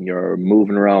holidaying, you're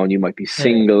moving around, you might be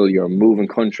single, you're moving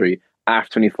country.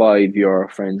 After 25, your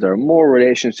friends are more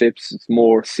relationships, it's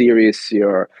more serious,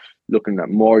 you're looking at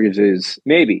mortgages.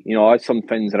 Maybe, I have some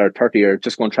friends that are 30 are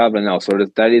just going traveling now, so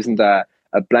that isn't a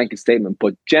blanket statement,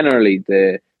 but generally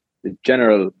the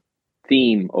general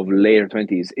theme of later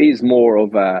 20s is more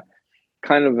of a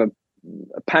kind of a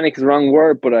panic is the wrong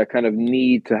word, but a kind of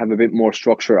need to have a bit more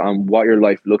structure on what your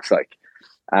life looks like.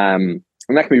 And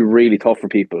that can be really tough for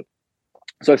people.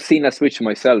 So I've seen that switch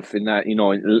myself in that,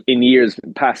 in years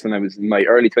past when I was in my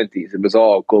early 20s, it was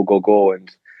all go, go, go.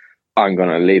 And I'm going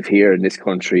to live here in this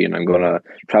country and I'm going to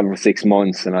travel for 6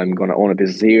 months and I'm going to own a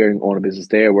business here and own a business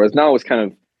there. Whereas now it's kind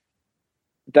of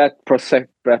that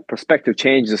perspective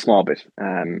changes a small bit.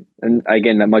 And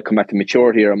again, that might come back to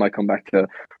maturity, or it might come back to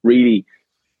really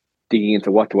digging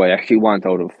into what do I actually want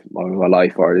out of my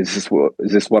life, or is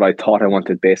this what I thought I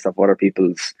wanted based off other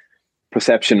people's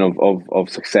perception of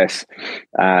success.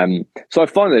 So I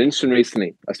found that interesting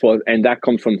recently, I suppose, and that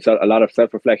comes from a lot of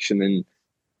self-reflection and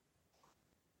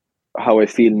how I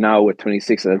feel now at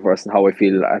 26 versus how I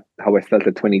felt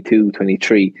at 22,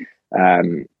 23.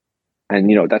 And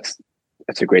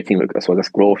that's a great thing. Look, that's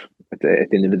growth. At the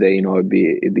end of the day,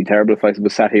 it'd be terrible if I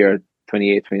was sat here at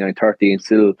 28, 29, 30 and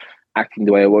still acting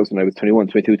the way I was when I was 21,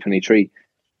 22, 23.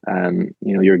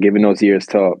 You're given those years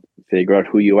to figure out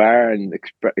who you are and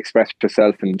express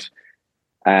yourself.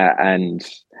 And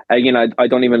again, I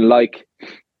don't even like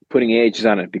putting ages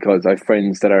on it, because I have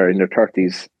friends that are in their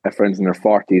 30s, I have friends in their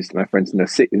 40s, and I have friends in their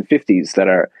 50s that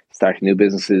are starting new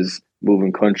businesses,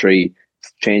 moving country,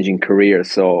 changing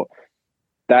careers. So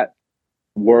that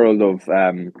world of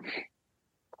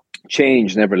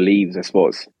change never leaves, I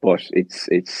suppose. But it's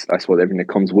I suppose everything that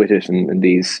comes with it, and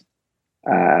these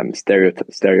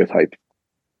stereotype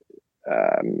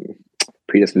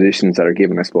predispositions that are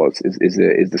given, I suppose, is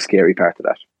the scary part of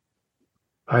that.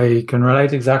 I can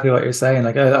relate exactly what you're saying.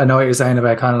 Like, I know what you're saying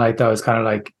about kind of like those kind of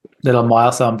like little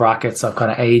milestone brackets of kind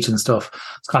of age and stuff.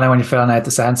 It's kind of when you're filling out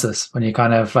the census, when you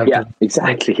kind of like,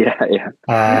 exactly.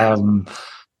 Yeah.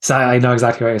 So I know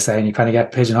exactly what you're saying. You kind of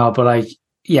get pigeonholed, but like,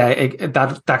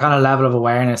 that kind of level of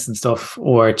awareness and stuff,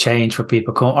 or change for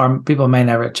people, or people may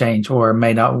never change or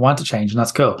may not want to change, and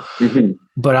that's cool. Mm-hmm.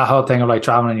 But that whole thing of like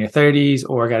traveling in your 30s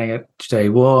or getting it day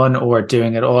one or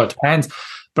doing it all, it depends.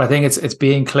 But I think it's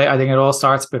being clear. I think it all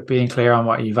starts with being clear on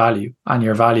what you value and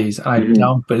your values. And I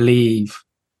don't believe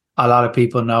a lot of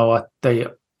people know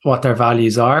what their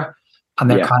values are, and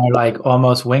they're kind of like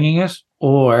almost winging it,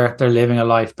 or they're living a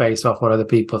life based off what other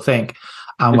people think.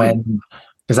 And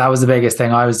because that was the biggest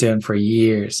thing I was doing for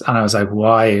years, and I was like,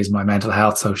 why is my mental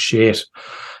health so shit?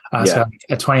 And so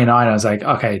at 29, I was like,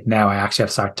 okay, now I actually have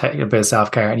to start taking a bit of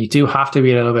self-care. And you do have to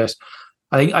be a little bit,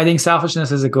 I think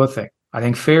selfishness is a good thing. I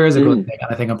think fear is a good thing.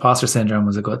 And I think imposter syndrome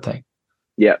was a good thing.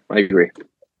 Yeah, I agree.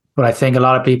 But I think a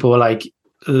lot of people like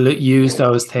use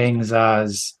those things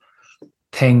as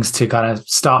things to kind of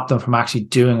stop them from actually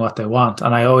doing what they want.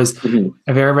 And I always, have you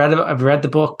ever read the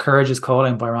book Courage is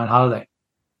Calling by Ryan Holiday?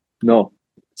 No.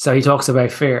 So he talks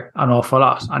about fear an awful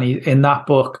lot. And in that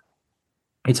book,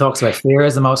 he talks about fear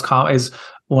is is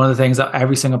one of the things that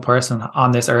every single person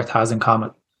on this earth has in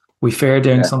common. We fear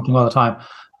doing something all the time.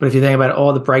 But if you think about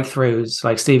all the breakthroughs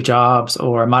like Steve Jobs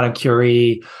or Madame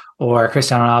Curie or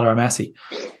Cristiano Ronaldo or Messi,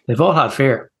 they've all had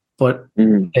fear, but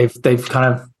they've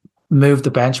kind of moved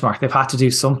the benchmark. They've had to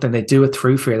do something. They do it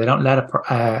through fear. They don't let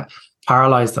it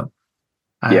paralyze them.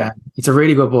 It's a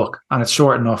really good book, and it's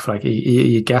short enough. Like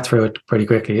you get through it pretty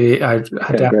quickly. I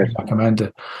definitely recommend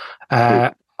it.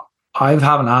 I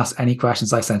haven't asked any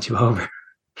questions I sent you over.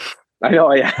 I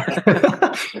know, yeah.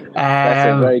 That's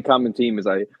a very common theme. Is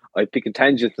I pick a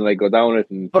tangent and I go down it,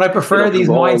 but I prefer these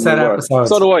mindset episodes.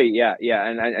 So do I. Yeah.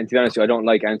 And to be honest with you, I don't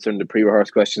like answering the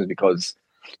pre-rehearsed questions, because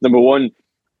number one,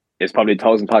 it's probably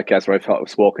 1,000 podcasts where I've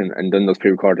spoken and done those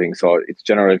pre-recordings, so it's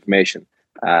general information.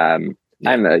 And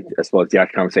I suppose the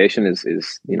art conversation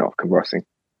is conversing.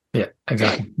 Yeah,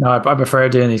 exactly. No, I prefer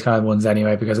doing these kind of ones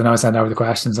anyway, because when I sent over the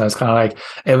questions, I was kind of like,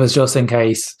 it was just in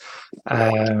case.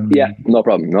 No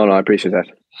problem. No, I appreciate that.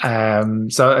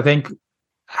 So I think,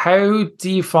 how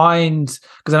do you find,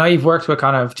 because I know you've worked with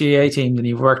kind of GA teams and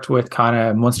you've worked with kind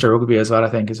of Munster Rugby as well, I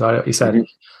think is what you said.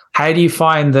 How do you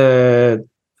find the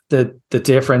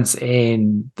difference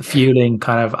in the fueling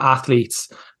kind of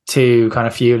athletes to kind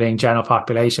of fueling general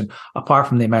population, apart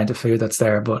from the amount of food that's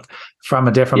there, but from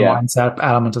a different Yeah. mindset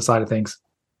element of side of things?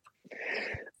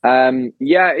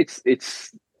 Yeah,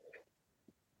 it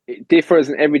differs,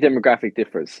 and every demographic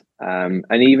differs. And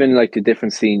even like the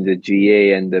difference between the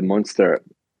GA and the Munster,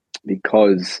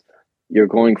 because you're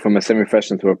going from a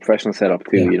semi-professional to a professional setup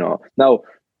too, Yeah. Now,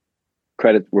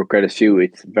 credit where credit's due,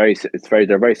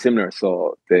 they're very similar.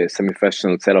 So the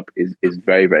semi-professional setup is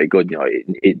very, very good.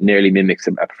 It nearly mimics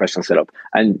a professional setup,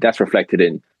 and that's reflected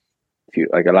in, if you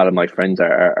like, a lot of my friends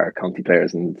are county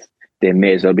players, and they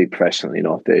may as well be professional.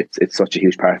 It's such a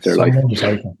huge part of their Some life.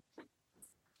 undertaking.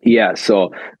 Yeah,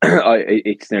 so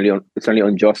it's nearly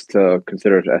unjust to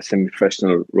consider it a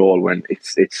semi-professional role when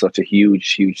it's such a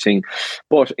huge thing.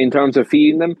 But in terms of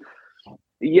feeding them,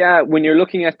 yeah, when you're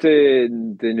looking at the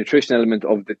nutrition element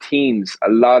of the teams, a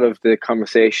lot of the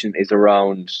conversation is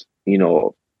around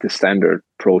the standard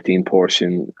protein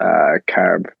portion,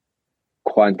 carb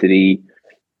quantity,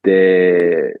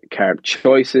 the carb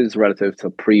choices relative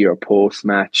to pre or post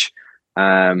match.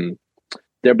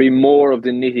 There'll be more of the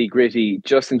nitty gritty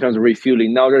just in terms of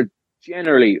refueling. Now, they're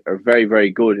generally are very, very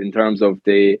good in terms of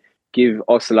they give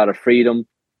us a lot of freedom.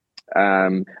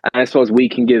 And I suppose we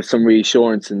can give some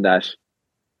reassurance in that,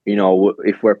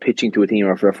 if we're pitching to a team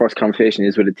or if our first conversation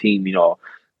is with a team,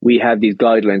 we have these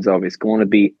guidelines of it's going to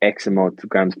be X amount of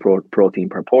grams protein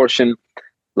per portion.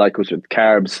 Like with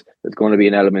carbs, there's going to be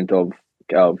an element of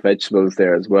vegetables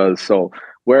there as well. So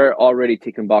we're already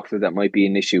ticking boxes that might be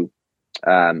an issue.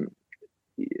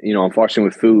 Unfortunately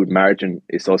with food, margin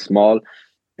is so small.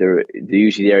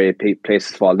 Usually the area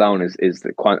places fall down is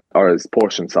the is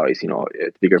portion size.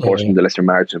 The bigger portion, the lesser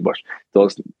margin. But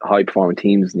those high performing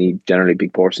teams need generally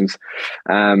big portions.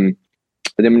 And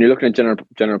then when you're looking at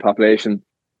general population,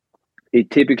 it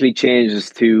typically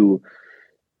changes to,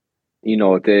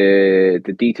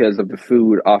 the details of the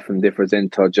food often differs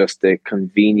into just the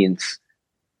convenience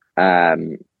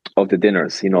of the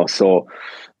dinners. So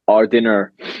our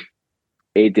dinner,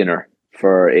 a dinner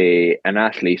for an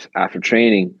athlete after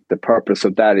training, the purpose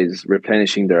of that is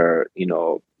replenishing their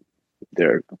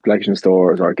glycogen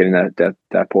stores or getting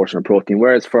that portion of protein.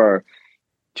 Whereas for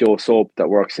Joe Soap that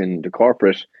works in the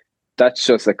corporate, that's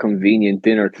just a convenient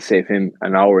dinner to save him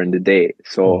an hour in the day.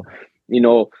 So,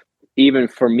 even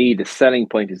for me, the selling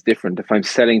point is different. If I'm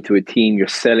selling to a team, you're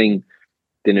selling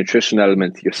the nutrition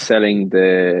element, you're selling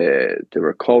the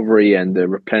recovery and the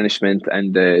replenishment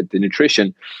and the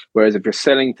nutrition. Whereas if you're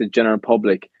selling to the general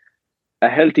public, a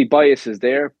healthy bias is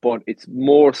there, but it's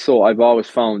more so, I've always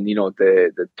found,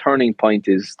 the turning point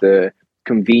is the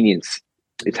convenience.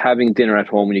 It's having dinner at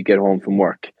home when you get home from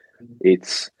work.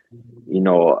 It's,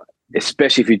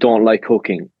 especially if you don't like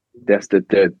cooking, that's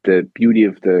the beauty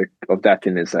of that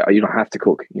thing is that you don't have to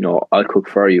cook. I'll cook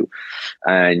for you.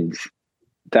 And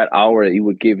that hour that you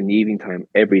would give in the evening time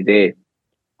every day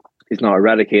is not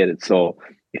eradicated. So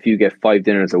if you get 5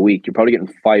 dinners a week, you're probably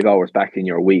getting 5 hours back in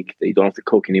your week that you don't have to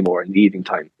cook anymore in the evening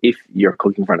time if you're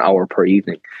cooking for an hour per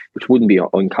evening, which wouldn't be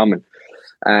uncommon,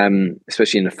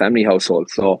 especially in a family household.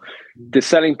 So the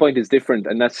selling point is different,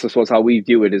 and that's, I suppose, how we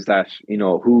view it, is that,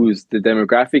 who's the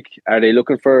demographic? Are they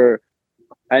looking for,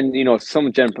 and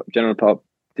some general pop,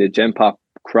 the gen pop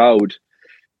crowd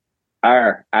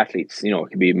are athletes. It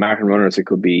could be marathon runners, it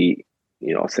could be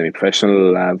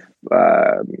semi-professional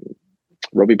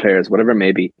rugby players, whatever it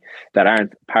may be, that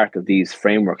aren't part of these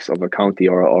frameworks of a county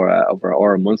or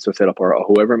a Munster setup or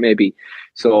whoever it may be.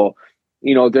 So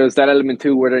there's that element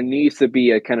too, where there needs to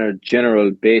be a kind of general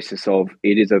basis of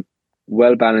it is a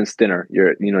well balanced dinner.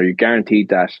 You're guaranteed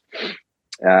that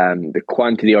the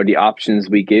quantity or the options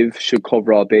we give should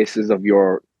cover all bases of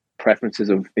your preferences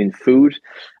in food,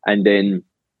 and then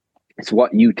it's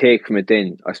what you take from it.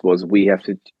 Then I suppose we have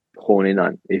to hone in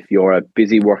on. If you're a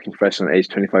busy working professional age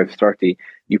 25 to 30,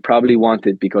 you probably want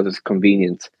it because it's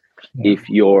convenient. Yeah. If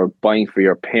you're buying for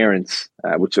your parents,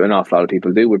 which an awful lot of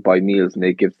people do, would buy meals and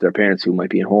they give to their parents who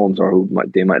might be in homes or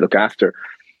they might look after,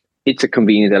 it's a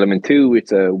convenient element too.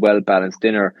 It's a well-balanced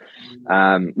dinner.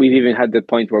 We've even had the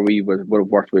point where we would have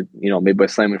worked with, maybe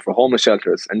assignment for homeless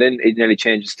shelters, and then it nearly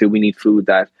changes to we need food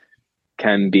that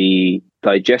can be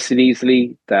digested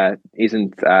easily, that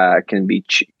isn't can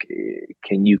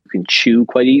chew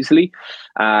quite easily,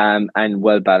 and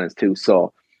well balanced too.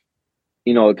 So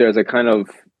there's a kind of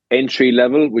entry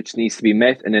level which needs to be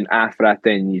met, and then after that,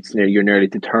 then you're nearly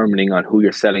determining on who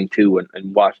you're selling to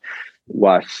and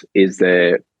what is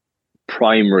the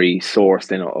primary source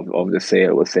then of the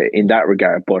sale, we'll say, in that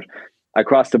regard. But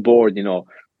across the board,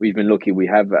 we've been lucky. We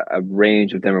have a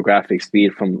range of demographics, be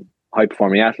it from high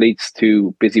performing athletes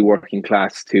to busy working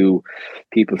class to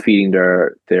people feeding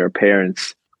their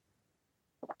parents,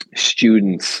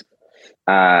 students,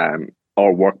 or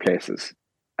workplaces.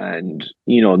 And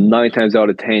 9 times out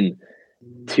of 10,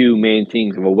 two main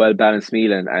things of a well balanced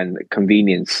meal and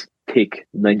convenience tick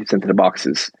 90% of the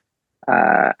boxes.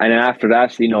 And then after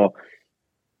that,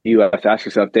 you have to ask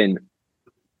yourself then,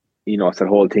 it's that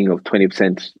whole thing of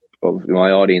 20% of my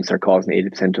audience are causing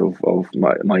 80% of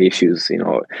my issues.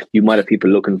 You might have people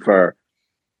looking for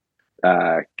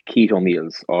keto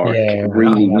meals or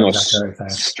really,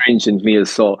 stringent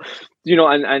meals. So,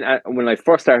 and when I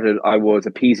first started, I was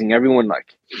appeasing everyone.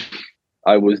 Like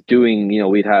I was doing,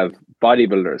 we'd have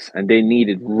bodybuilders and they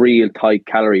needed real tight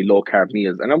calorie, low carb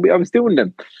meals. And I was doing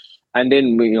them. And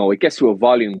then, it gets to a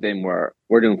volume then where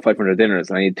we're doing 500 dinners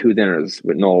and I need 2 dinners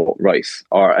with no rice.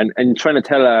 And trying to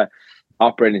tell a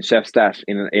operating chef's that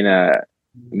in a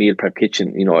meal prep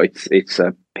kitchen, it's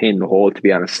a pain in the hole, to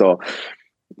be honest. So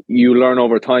you learn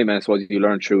over time, and I suppose you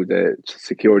learn through the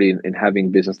security in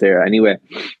having business there anyway,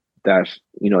 that,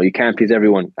 you can't please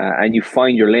everyone, and you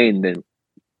find your lane then.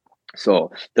 So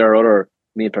there are other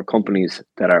meal prep companies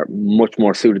that are much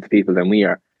more suited to people than we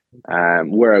are.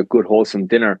 We're a good wholesome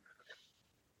dinner.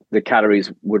 The calories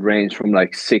would range from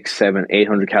like 600, 700,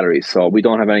 800 calories. So we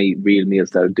don't have any real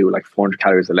meals that do like 400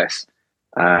 calories or less.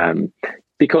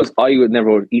 Because I would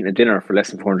never have eaten a dinner for less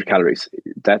than 400 calories.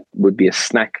 That would be a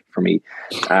snack for me.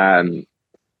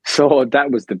 So that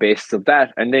was the basis of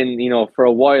that. And then, for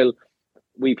a while,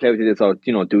 we played with this,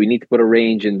 do we need to put a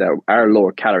range in our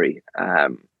lower calorie,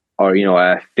 or,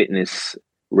 a fitness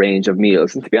range of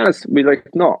meals? And to be honest, we're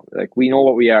like, no, like we know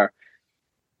what we are.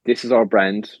 This is our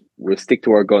brand. We'll stick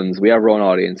to our guns. We have our own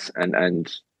audience,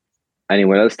 and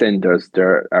anyone else then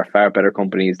there are far better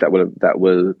companies that will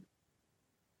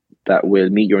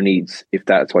meet your needs if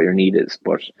that's what your need is.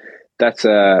 But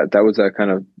that was a kind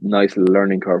of nice little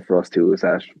learning curve for us too, is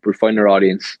that we find our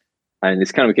audience and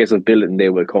it's kind of a case of build it and they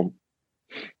will come.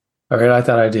 I really like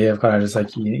that idea of kind of just like,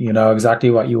 you know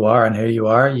exactly what you are and who you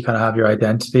are. You kind of have your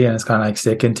identity, and it's kind of like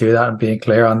sticking to that and being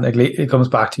clear on it comes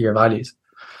back to your values,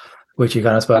 which you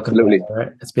kind of spoken Absolutely. about,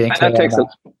 right? It's being clear.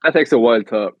 That takes a while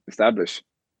to establish.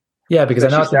 Yeah, because I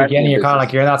know at the beginning you're kind of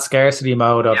like, you're in that scarcity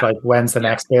mode of like, when's the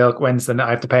next bill? I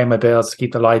have to pay my bills to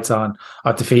keep the lights on. I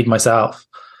have to feed myself.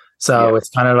 So it's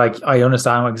kind of like, I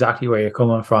understand exactly where you're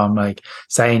coming from, like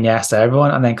saying yes to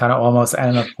everyone and then kind of almost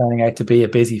ending up turning out to be a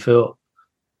busy fool.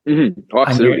 Mm-hmm. Oh,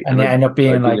 absolutely. And you end up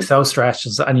being like so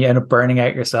stretched, and you end up burning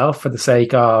out yourself for the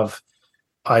sake of,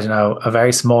 I don't know, a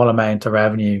very small amount of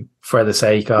revenue for the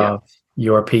sake of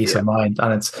your peace of mind.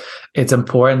 And it's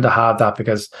important to have that,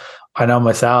 because I know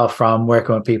myself from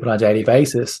working with people on a daily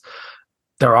basis,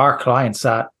 there are clients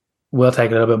that will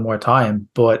take a little bit more time,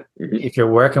 but if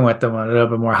you're working with them a little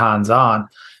bit more hands-on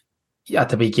at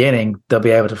the beginning, they'll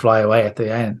be able to fly away at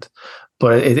the end.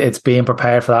 But it's being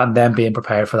prepared for that, and then being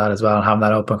prepared for that as well, and having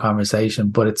that open conversation.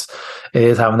 But it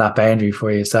is having that boundary for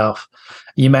yourself.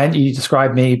 You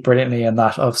described me brilliantly in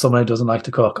that of someone who doesn't like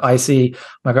to cook. I see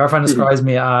my girlfriend describes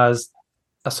me as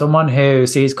someone who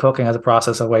sees cooking as a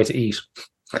process, a way to eat.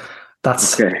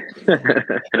 That's okay.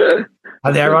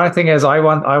 And the ironic thing is, I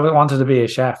wanted to be a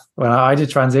chef when I did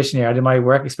transition here. I did my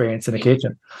work experience in the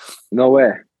kitchen. No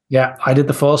way. Yeah, I did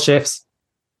the full shifts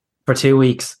for 2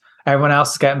 weeks. Everyone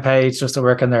else is getting paid just to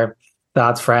work in their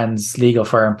dad's friend's legal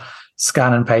firm,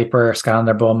 scanning paper, scanning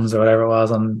their bums or whatever it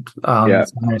was on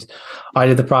scanners. I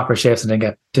did the proper shifts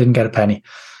and didn't get a penny.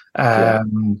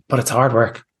 But it's hard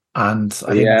work, and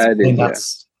I think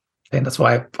that's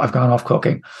why I've gone off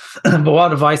cooking. But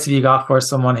what advice have you got for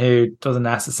someone who doesn't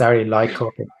necessarily like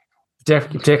cooking,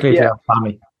 particularly if you have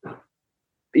family?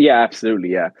 Yeah, absolutely.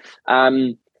 Yeah.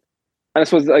 And I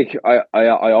suppose, like,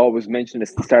 I always mention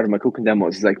this at the start of my cooking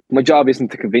demos. It's like, my job isn't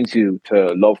to convince you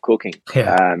to love cooking,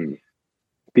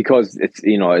 because it's,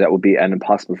 that would be an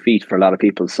impossible feat for a lot of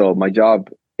people. So my job,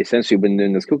 essentially, when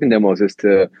doing those cooking demos, is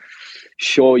to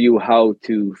show you how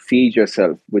to feed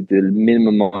yourself with the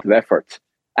minimum amount of effort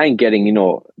and getting,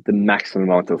 the maximum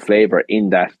amount of flavor in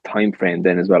that time frame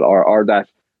then as well, or that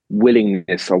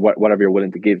willingness, or whatever you're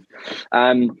willing to give.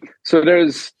 So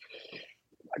there's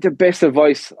the best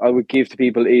advice I would give to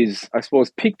people is, I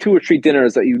suppose, pick 2 or 3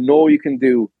 dinners that you can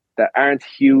do that aren't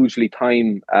hugely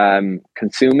time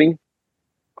consuming,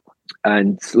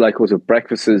 and like was with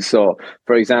breakfasts. So,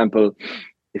 for example,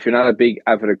 if you're not a big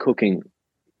avid of cooking,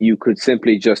 you could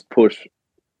simply just put,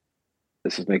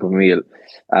 let's just make a meal,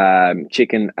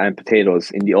 chicken and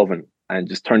potatoes in the oven and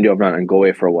just turn the oven on and go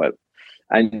away for a while.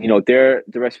 And the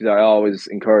recipes I always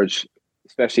encourage,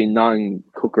 especially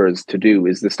non-cookers, to do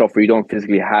is the stuff where you don't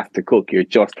physically have to cook. You're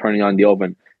just turning on the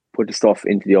oven put the stuff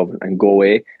into the oven and go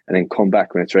away and then come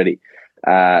back when it's ready.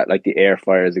 Like the air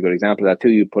fryer is a good example of that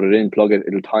too. You put it in, plug it,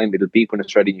 it'll beep when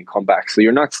it's ready, and you come back. So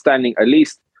you're not standing, at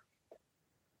least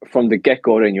from the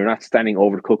get-go, then you're not standing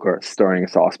over the cooker stirring a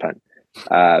saucepan.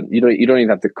 You don't even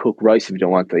have to cook rice if you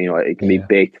don't want to. It can be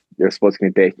baked. You're supposed to be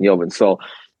baked in the oven. So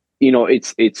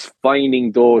it's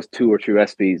finding those 2 or 3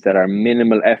 recipes that are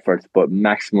minimal effort but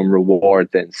maximum reward.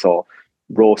 Then so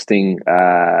roasting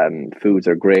foods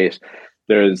are great.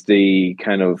 There's the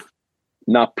kind of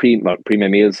not pre-made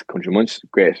meals, country munch,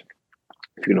 great.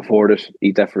 If you can afford it,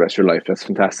 eat that for the rest of your life. That's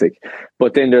fantastic.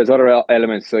 But then there's other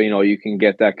elements. So, you can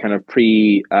get that kind of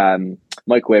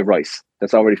microwave rice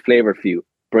that's already flavored for you.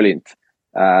 Brilliant.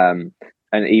 And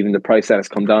even the price that has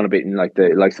come down a bit in like the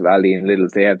likes of Aldi and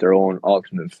Lidl, they have their own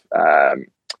alternative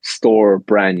store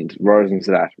brand versions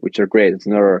of that, which are great. It's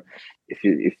another,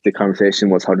 if the conversation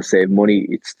was how to save money,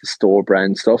 it's the store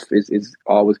brand stuff is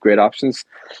always great options.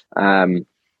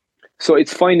 So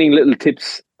it's finding little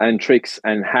tips and tricks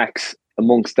and hacks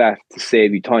amongst that to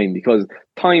save you time, because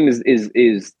time is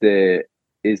the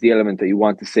element that you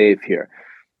want to save here.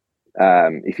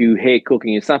 If you hate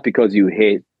cooking, it's not because you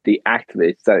hate the act of it,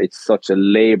 it's that it's such a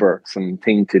laborsome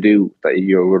thing to do that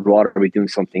you would rather be doing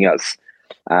something else.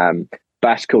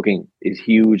 Batch cooking is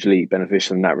hugely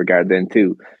beneficial in that regard then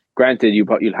too. Granted,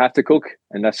 you'll have to cook,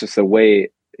 and that's just a way,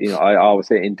 I always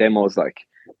say in demos, like,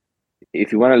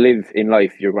 if you want to live in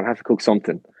life, you're going to have to cook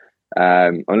something.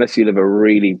 Unless you live a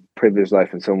really privileged life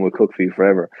and someone will cook for you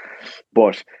forever.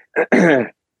 But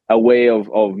a way of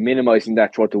minimizing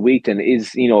that throughout the week then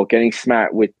is, getting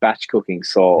smart with batch cooking.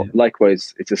 So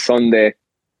likewise, it's a Sunday.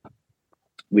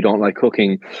 We don't like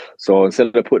cooking. So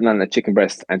instead of putting on a chicken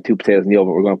breast and 2 potatoes in the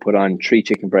oven, we're going to put on 3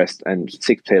 chicken breasts and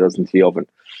 6 potatoes into the oven.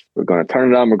 We're going to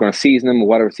turn it on. We're going to season them with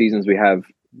whatever seasons we have.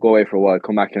 Go away for a while,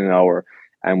 come back in an hour,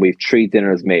 and we've 3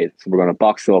 dinners made. So we're going to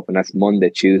box them up, and that's Monday,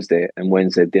 Tuesday, and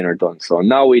Wednesday dinner done. So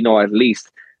now we know at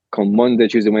least come Monday,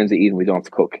 Tuesday, Wednesday evening, we don't have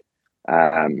to cook.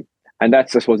 And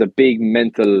that's, I suppose, a big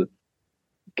mental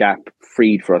gap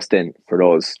freed for us then for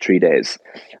those 3 days.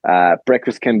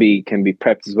 Breakfast can be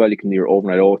prepped as well. You can do your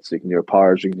overnight oats, you can do your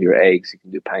porridge, you can do your eggs, you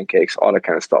can do pancakes, all that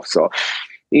kind of stuff. So,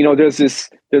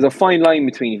 there's a fine line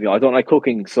between, I don't like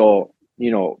cooking, so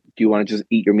do you want to just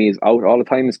eat your meals out all the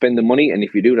time and spend the money? And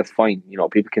if you do, that's fine.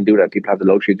 People can do that. People have the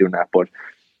luxury of doing that. But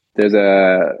there's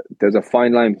a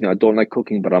fine line. I don't like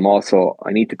cooking, but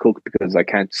I need to cook because I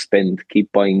can't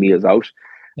keep buying meals out.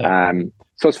 Yeah.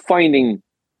 So it's finding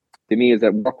the meals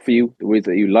that work for you, the ways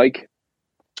that you like.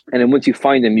 And then once you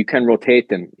find them, you can rotate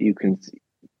them. You can,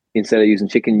 instead of using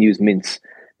chicken, use mince.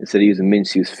 Instead of using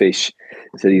mince, use fish.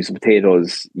 Instead of using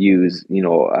potatoes, use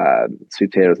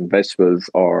sweet potatoes and vegetables,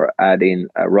 or add in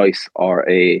a rice or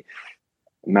a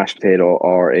mashed potato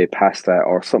or a pasta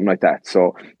or something like that.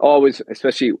 So always,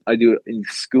 especially I do in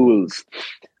schools,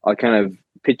 I kind of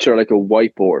picture like a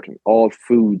whiteboard, and all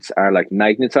foods are like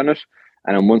magnets on it.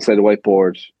 And on one side of the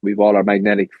whiteboard, we've all our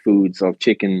magnetic foods of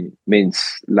chicken,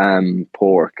 mince, lamb,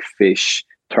 pork, fish,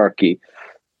 turkey,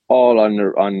 all on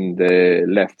the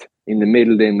left. In the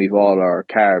middle, then we've all our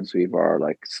carbs. We've our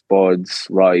like spuds,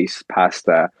 rice,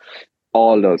 pasta,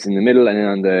 all those in the middle. And then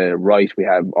on the right, we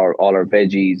have all our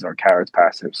veggies, our carrots,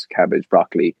 parsnips, cabbage,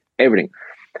 broccoli, everything.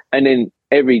 And then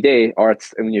every day,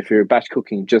 if you're batch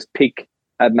cooking, just pick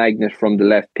a magnet from the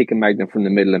left, pick a magnet from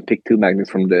the middle, and pick 2 magnets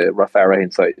from the far right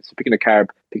hand side. So picking a carb,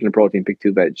 picking a protein, pick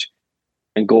 2 veg,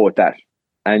 and go with that.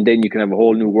 And then you can have a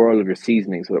whole new world of your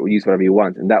seasonings, so that we use whatever you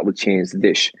want, and that will change the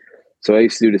dish. So I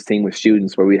used to do this thing with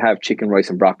students where we'd have chicken, rice,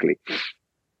 and broccoli,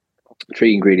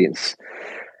 3 ingredients.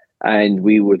 And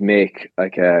we would make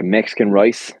like a Mexican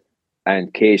rice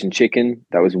and Cajun chicken.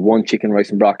 That was 1 chicken, rice,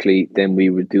 and broccoli. Then we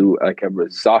would do like a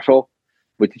risotto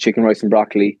with the chicken, rice, and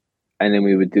broccoli. And then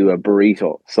we would do a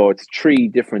burrito. So it's 3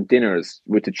 different dinners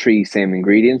with the 3 same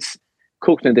ingredients,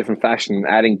 cooked in a different fashion,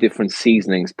 adding different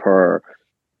seasonings per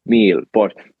meal.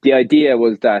 But the idea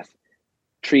was that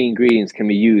 3 ingredients can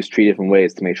be used 3 different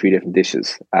ways to make 3 different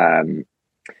dishes.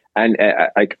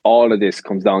 Like all of this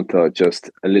comes down to just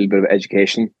a little bit of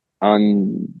education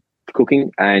on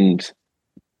cooking and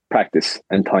practice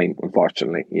and time,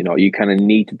 unfortunately. You kind of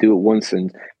need to do it once,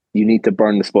 and you need to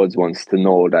burn the spuds once to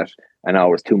know that an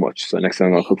hour is too much. So next time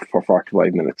I'm going to cook for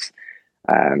 45 minutes.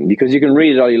 Because you can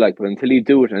read it all you like, but until you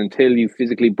do it, until you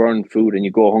physically burn food and you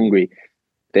go hungry,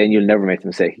 then you'll never make the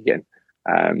mistake again.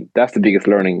 That's the biggest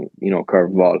learning,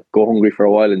 curve of all. Go hungry for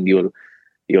a while, and you'll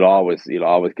always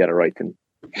get it right. And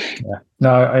yeah,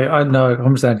 no, I know,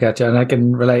 100% get you, and I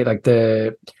can relate. Like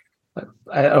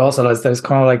also there's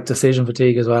kind of like decision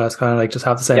fatigue as well. It's kind of like just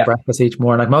have the same breakfast each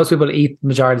morning. Like most people eat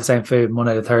majority of the same food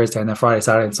Monday to Thursday, and then Friday,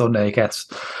 Saturday, and Sunday it gets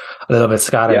a little bit Yeah.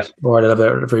 scattered, or a little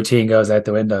bit of routine goes out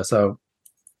the window. So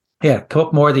yeah,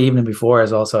 cook more the evening before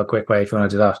is also a quick way if you want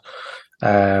to do that.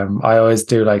 I always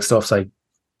do like stuff like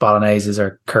bologneses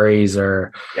or curries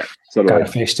or Yeah. So do kind I.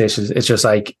 of fish dishes. It's just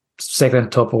like stick it in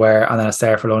Tupperware and then it's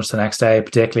there for lunch the next day.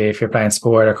 Particularly if you're playing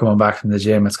sport or coming back from the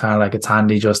gym, it's kind of like it's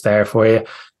handy just there for you.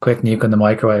 Quick nuke in the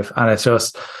microwave, and it's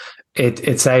just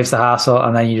it saves the hassle,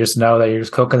 and then you just know that you're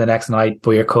just cooking the next night,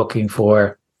 but you're cooking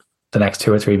for the next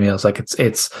 2 or 3 meals. Like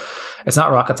it's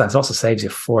not rocket science. It also saves you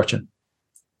a fortune.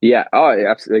 Yeah, oh,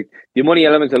 yeah, absolutely. The money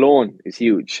element alone is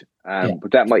huge, Yeah,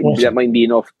 but that fortune. might be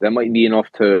enough. That might be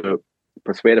enough to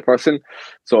persuade a person.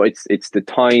 So it's the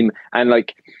time, and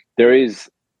like there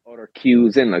is other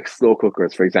cues in, like slow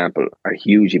cookers, for example, are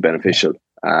hugely Yeah, beneficial.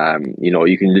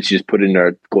 You can literally just put in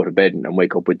there, go to bed, and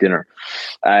wake up with dinner.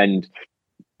 And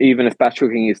even if batch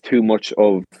cooking is too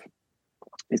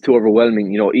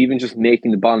overwhelming, even just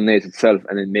making the bolognese itself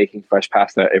and then making fresh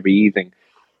pasta every evening,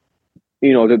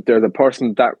 that there's a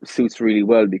person that suits really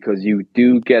well because you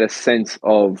do get a sense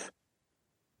of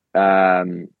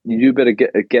you do better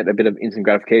get a bit of instant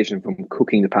gratification from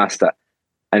cooking the pasta,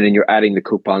 and then you're adding the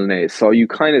cooked bolognese. So you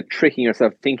kind of tricking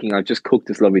yourself thinking I've just cooked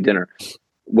this lovely dinner,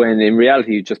 when in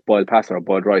reality you just boiled pasta or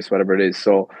boiled rice, whatever it is.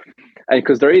 So, and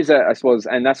because there is I suppose,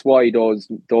 and that's why those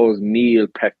meal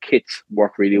prep kits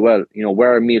work really well.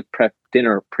 Where a meal prep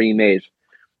dinner pre-made,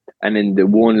 and then the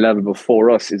one level before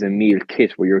us is a meal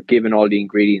kit where you're given all the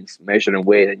ingredients, measured and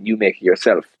weighed, and you make it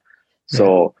yourself. yeah,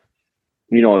 So,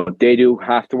 they do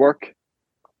half the work,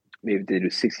 maybe they do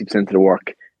 60% of the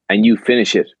work, and you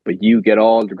finish it, but you get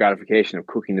all the gratification of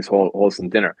cooking this wholesome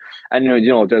dinner. And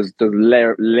there's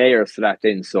layers to that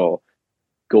then. So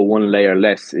go one layer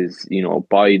less is,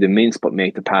 buy the mince but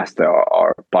make the pasta,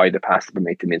 or buy the pasta but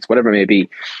make the mince, whatever it may be.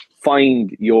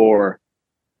 Find your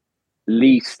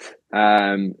least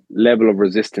level of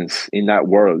resistance in that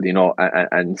world,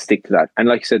 and stick to that. And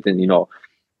like you said, then,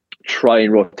 try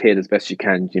and rotate as best you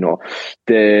can.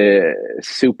 The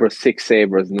super six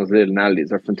savers and those little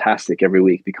nallies are fantastic every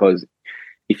week, because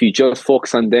if you just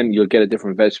focus on them, you'll get a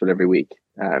different vegetable every week.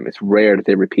 It's rare that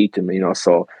they repeat them,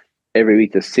 so every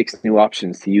week there's 6 new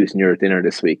options to use in your dinner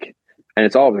this week. And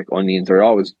it's always like onions are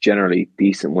always generally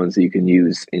decent ones that you can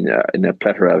use in a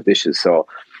plethora of dishes. So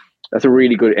that's a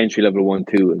really good entry level one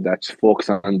too, and that's focus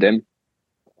on them.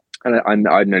 And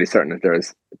I'm nearly certain that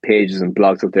there's pages and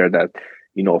blogs out there that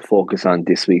focus on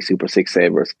this week's Super Six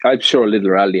Savers. I'm sure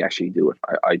Little Rally actually do it.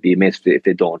 I'd be amazed if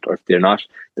they don't, or if they're not,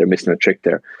 they're missing a trick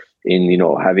there in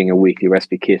having a weekly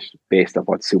recipe kit based on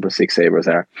what Super Six Savers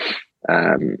are.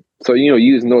 So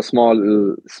using those small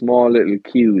little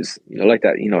cues, like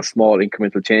that, small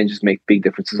incremental changes make big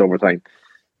differences over time.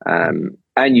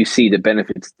 And you see the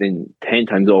benefits then 10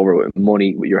 times over, with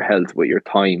money, with your health, with your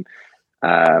time,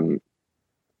 and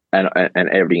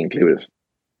everything included.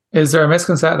 is there a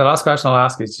misconception? The last question I'll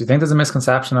ask is: do you think there's a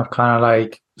misconception of kind of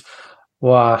like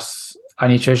what a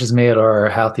nutritious meal or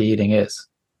healthy eating is?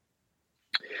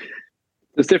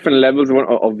 There's different levels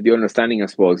of the understanding, I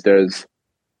suppose. There's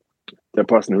the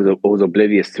person who's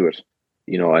oblivious to it,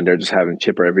 and they're just having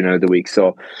chipper every night of the week.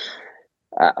 So,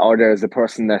 or there's a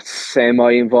person that's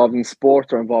semi involved in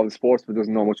sport, or involved in sports but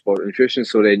doesn't know much about nutrition.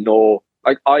 So they know,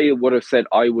 like I would have said,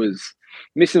 I was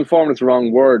misinformed is the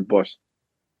wrong word, but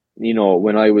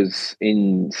when I was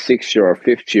in 6th year or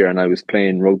 5th year and I was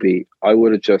playing rugby, I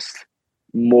would have just,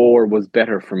 more was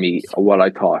better for me, what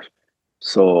I thought.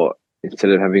 So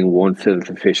instead of having one fillet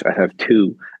of fish, I'd have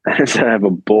two, and instead I'd have a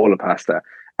bowl of pasta,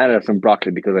 and I'd have some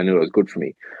broccoli because I knew it was good for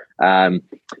me.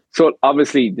 So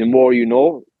obviously, the more you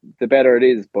know, the better it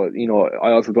is. But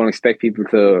I also don't expect people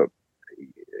to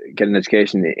get an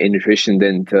education in nutrition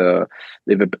than to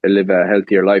live a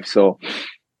healthier life. So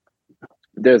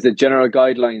there's the general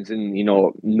guidelines in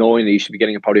knowing that you should be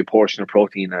getting probably a portion of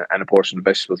protein and a portion of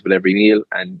vegetables with every meal,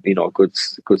 and a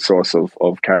good source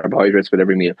of carbohydrates with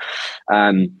every meal,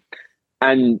 and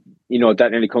that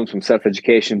nearly comes from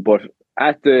self-education. But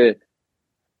at the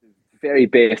very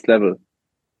base level,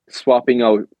 swapping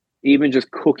out, even just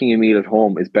cooking a meal at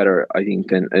home is better, I think,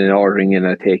 than ordering in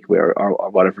a takeaway or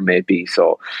whatever it may be.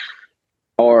 So,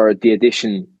 or the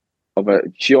addition of a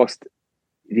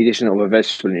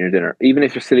vegetable in your dinner, even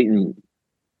if you're still eating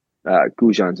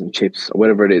goujons and chips or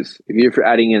whatever it is. If you're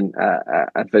adding in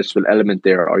a vegetable element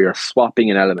there, or you're swapping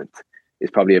an element,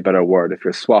 is probably a better word. If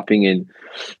you're swapping in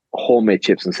homemade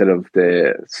chips instead of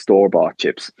the store-bought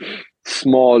chips,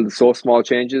 small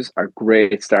changes are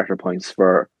great starter points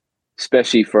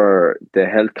especially for the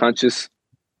health conscious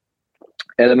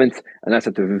element, and that's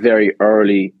at the very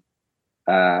early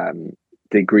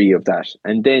degree of that.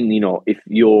 And then if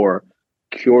you're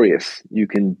curious, you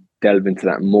can delve into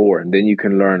that more, and then you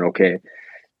can learn, okay,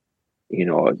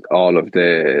 all of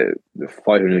the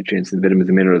phytonutrients and vitamins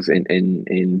and minerals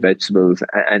in vegetables,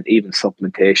 and even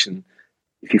supplementation.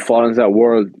 If you fall into that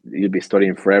world, you'll be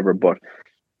studying forever. But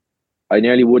I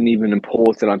nearly wouldn't even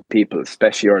impose it on people,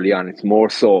 especially early on. It's more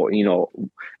so, do you know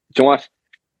what?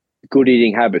 Good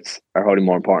eating habits are hardly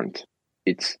more important.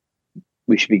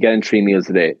 We should be getting 3 meals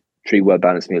a day, 3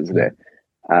 well-balanced meals a day.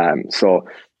 So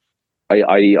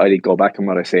I did go back on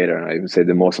what I said there, and I would say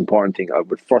the most important thing I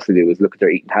would firstly do is look at their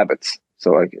eating habits.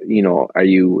 So, like, are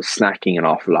you snacking an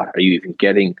awful lot? Are you even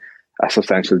getting a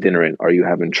substantial dinner in? Are you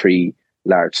having 3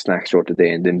 large snacks throughout the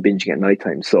day and then binging at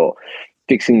nighttime? So,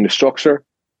 fixing the structure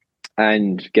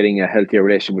and getting a healthier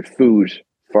relationship with food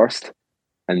first,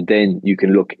 and then you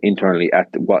can look internally at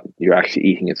what you're actually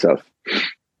eating itself.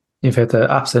 You've hit the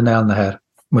absolute nail on the head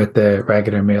with the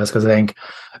regular meals, because I think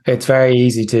it's very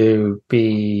easy to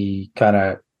be kind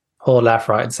of pull left,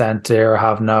 right, and center, or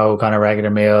have no kind of regular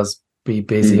meals, be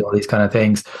busy, all these kind of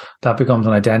things. That becomes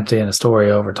an identity and a story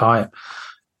over time.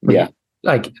 But Yeah.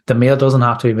 like, the meal doesn't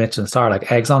have to be Michelin star.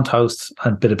 Like, eggs on toast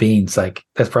and a bit of beans. Like,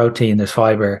 there's protein, there's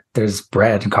fiber, there's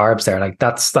bread and carbs there. Like,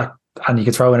 that's that, and you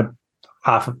could throw in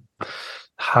a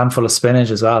handful of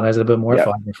spinach as well. And there's a bit more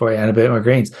fiber for you and a bit more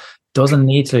greens. Doesn't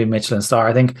need to be Michelin star.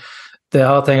 I think the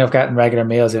whole thing of getting regular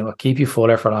meals in will keep you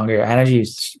fuller for longer. Your energy,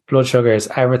 blood sugars,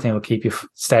 everything will keep you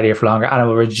steadier for longer, and it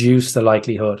will reduce the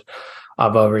likelihood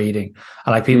of overeating.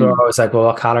 And like, people are always like, well,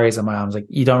 what calories am I on? I was like,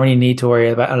 you don't really need to worry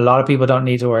about, and a lot of people don't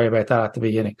need to worry about that at the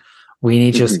beginning. We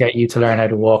need just to get you to learn how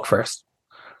to walk first.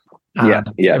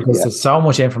 Because there's so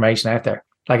much information out there.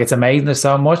 Like, it's amazing, there's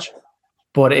so much,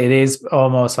 but it is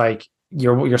almost like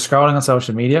you're scrolling on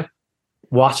social media,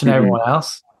 watching everyone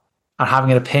else, and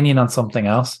having an opinion on something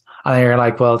else. And then you're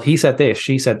like, well, he said this,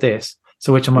 she said this,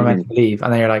 so which am I meant to believe?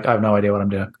 And then you're like, I have no idea what I'm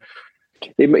doing.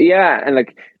 Yeah, and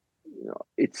like,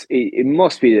 it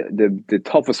must be the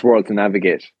toughest world to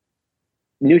navigate.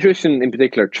 Nutrition in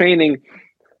particular, training,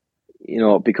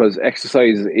 because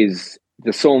exercise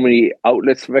there's so many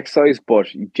outlets for exercise, but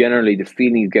generally the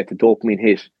feeling you get, the dopamine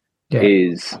hit,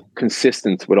 is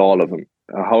consistent with all of them.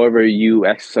 However you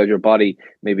exercise your body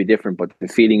may be different, but the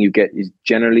feeling you get is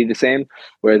generally the same.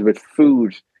 Whereas with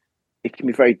food, it can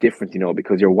be very different,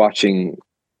 because you're watching,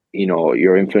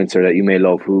 your influencer that you may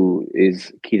love who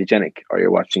is ketogenic, or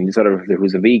you're watching this other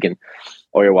who's a vegan,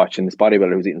 or you're watching this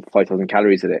bodybuilder who's eating 5,000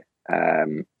 calories a day,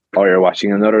 or you're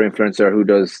watching another influencer who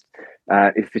does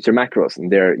it fits your macros,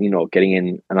 and they're getting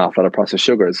in an awful lot of processed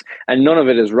sugars, and none of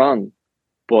it is wrong,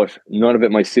 but none of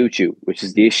it might suit you, which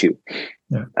is the issue.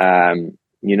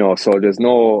 So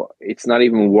it's not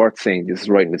even worth saying this is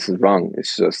right and this is wrong.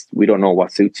 It's just, we don't know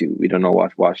what suits you. We don't know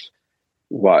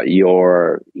what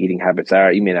your eating habits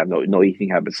are. You may have no eating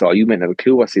habits, so you may not have a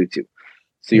clue what suits you.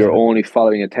 So you're only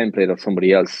following a template of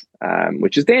somebody else,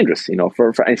 which is dangerous,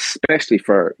 for especially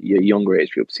for younger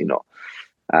age groups.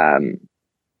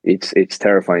 It's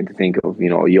terrifying to think of,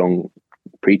 a young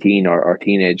preteen or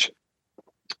teenage,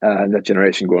 that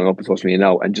generation growing up on social media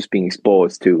now, and just being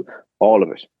exposed to all of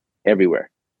it everywhere.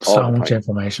 So much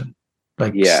information,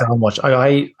 so much.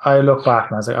 I look back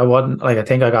and I was like, I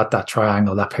think I got that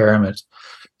triangle, that pyramid,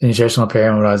 the nutritional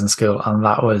pyramid when I was in school, and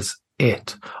that was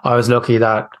it. I was lucky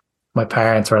that my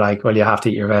parents were like, well, you have to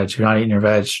eat your veg. If you're not eating your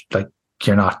veg, like,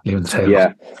 you're not leaving the table.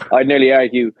 Yeah, I'd nearly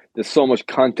argue there's so much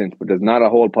content, but there's not a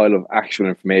whole pile of actual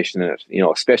information in it.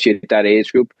 Especially at that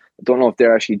age group. I don't know if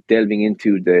they're actually delving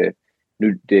into the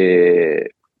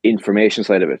information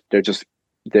side of it.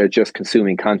 They're just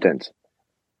consuming content.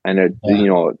 And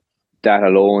that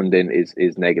alone then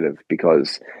is negative,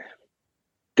 because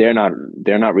they're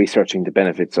not researching the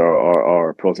benefits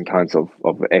or pros and cons of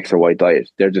X or Y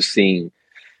diet. They're just seeing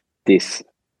this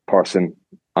person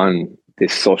on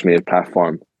this social media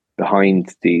platform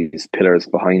behind these pillars,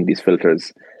 behind these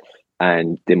filters,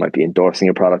 and they might be endorsing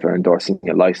a product or endorsing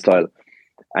a lifestyle.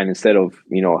 And instead of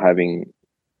having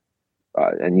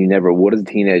and you never would as a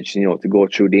teenage, to go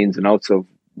through the ins and outs of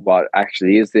what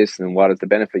actually is this and what is the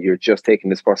benefit, you're just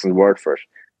taking this person's word for it,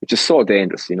 which is so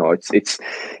dangerous. It's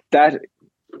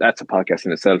that's a podcast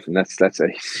in itself, and that's a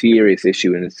serious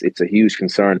issue, and it's a huge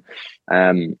concern,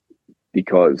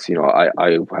 because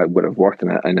I would have worked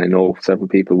in it, and I know several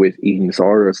people with eating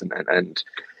disorders and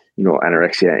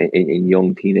anorexia in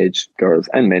young teenage girls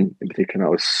and men in particular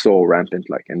now is so rampant,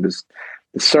 and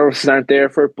the services aren't there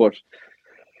for it, but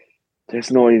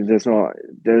there's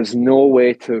no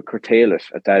way to curtail it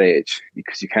at that age,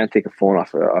 because you can't take a phone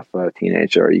off a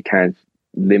teenager, or you can't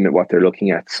limit what they're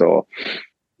looking at. So,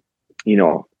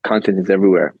 content is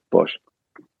everywhere, but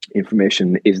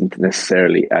information isn't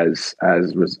necessarily as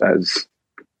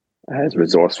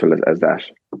resourceful as that.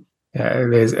 Yeah,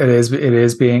 it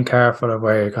is being careful of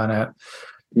where you're kind of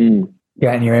Mm.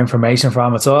 getting your information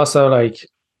from. It's also like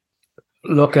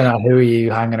looking at who are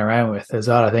you hanging around with as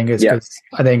well. I think it's Yeah. because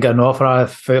I think an awful lot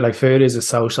of food, like food, is a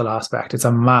social aspect. It's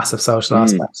a massive social Mm.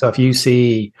 aspect. So if you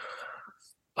see,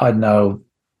 I don't know,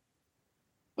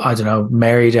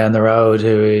 Mary down the road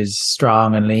who is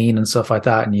strong and lean and stuff like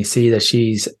that, and you see that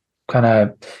she's kind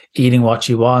of eating what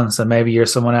she wants, and maybe you're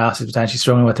someone else who's potentially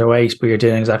struggling with their weight, but you're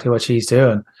doing exactly what she's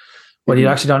doing. Well, you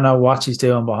Hmm. actually don't know what she's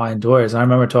doing behind doors. And I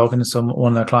remember talking to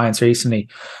one of the clients recently,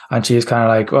 and she was kind of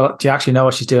like, "Well, do you actually know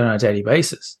what she's doing on a daily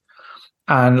basis?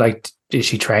 And like, is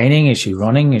she training? Is she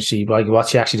running? Is she like, what's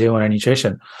she actually doing with her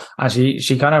nutrition?" And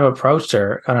she kind of approached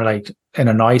her kind of like in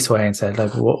a nice way and said,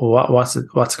 like,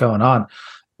 what's going on?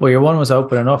 Well, your one was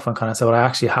open enough and kind of said, well, I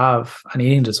actually have an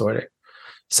eating disorder.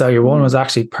 So your one Mm. was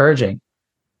actually purging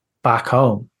back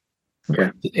home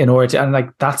Okay. in order to, and like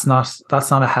that's not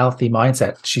a healthy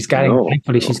mindset. No,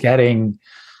 Thankfully she's no. getting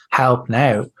help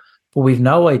now, but we've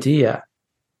no idea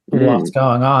what's Mm.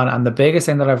 going on. And the biggest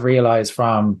thing that I've realized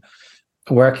from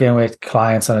working with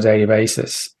clients on a daily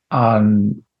basis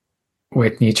on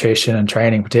with nutrition and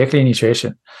training, particularly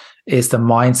nutrition, is the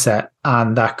mindset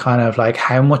and that kind of like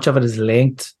how much of it is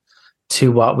linked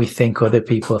to what we think other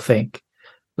people think.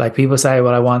 Like people say,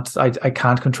 well, I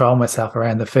can't control myself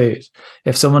around the food.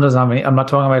 If someone doesn't have any, I'm not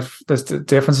talking about there's the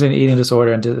difference between eating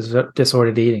disorder and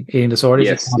disordered eating. Eating disorders,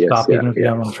 you Yes, can't yes, stop yeah, even if you yeah.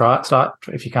 don't want to stop,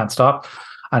 if you can't stop.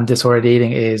 And disordered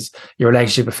eating is your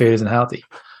relationship with food isn't healthy.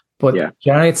 But Yeah.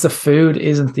 generally, it's the food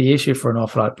isn't the issue for an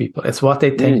awful lot of people. It's what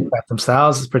they think Mm. about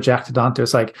themselves is projected onto.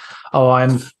 It's like, oh, I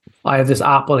have this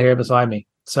apple here beside me,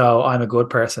 so I'm a good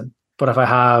person. But if I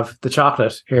have the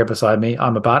chocolate here beside me,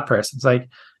 I'm a bad person. It's like,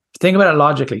 think about it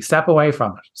logically. Step away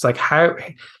from it. It's like how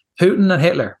Putin and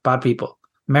Hitler, bad people.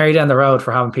 Mary down the road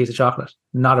for having a piece of chocolate,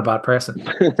 not a bad person.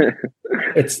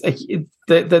 It's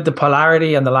the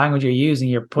polarity and the language you're using.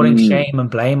 You're putting Mm. shame and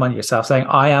blame on yourself, saying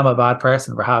I am a bad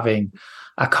person for having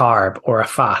a carb or a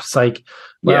fat. It's like,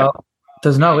 Yeah. well,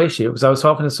 there's no issue. Because I was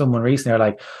talking to someone recently,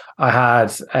 like I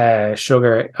had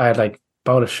sugar. I had like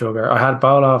bowl of sugar. I had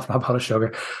bowl of not bowl of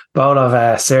sugar, bowl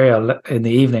of cereal in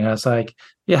the evening. And I was like,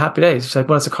 yeah, happy days. She's like,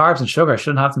 well, it's the carbs and sugar. I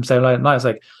shouldn't have them same late at night. I was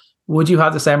like, would you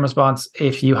have the same response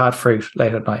if you had fruit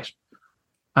late at night?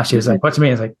 And she was Hmm. like, what do you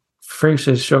mean? It's like fruit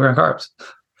is sugar and carbs.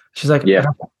 She's like, Yeah.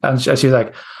 and she was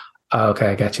like, oh, okay,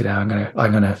 I get you now.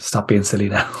 I'm gonna stop being silly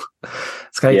now.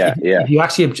 It's like Yeah. Yeah. if you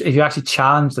actually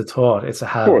challenge the thought, it's a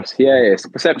Of hell. course. Yeah, yeah. It's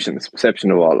perception. It's perception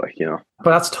of all, like, you know.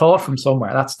 But that's taught from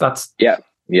somewhere. That's Yeah.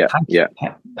 Yeah. thanks, Yeah.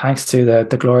 thanks to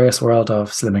the glorious world of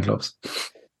slimming clubs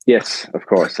Yes, of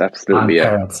course. Absolutely. and Yeah.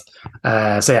 parents.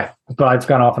 So yeah, but I've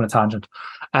gone off on a tangent.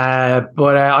 But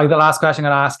the last question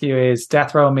I'm going to ask you is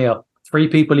death row meal. 3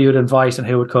 people you would invite and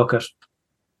who would cook it?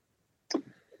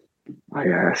 I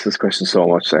ask this question so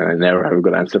much and I never have a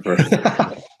good answer for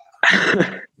it.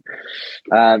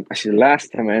 Actually, the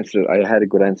last time I answered it, I had a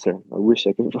good answer. I wish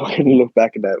I could fucking look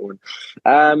back at that one.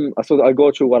 I suppose I'll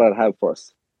go through what I'd have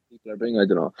first. People I bring, I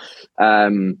don't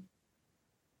know.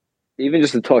 Even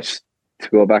just a touch to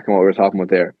go back on what we were talking about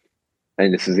there,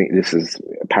 and this is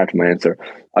part of my answer.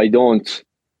 I don't.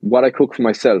 What I cook for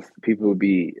myself, people would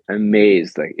be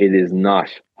amazed. Like it is not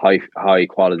high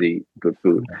quality good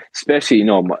food, especially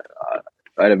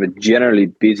I have a generally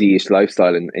busy-ish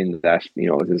lifestyle in that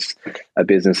there's a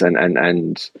business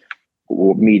and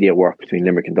media work between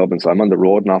Limerick and Dublin, so I'm on the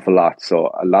road an awful lot.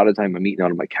 So a lot of time I'm eating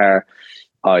out of my car.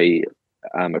 I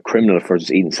am a criminal for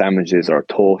just eating sandwiches or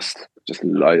toast.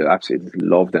 I absolutely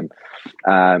love them.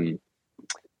 Um,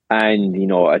 and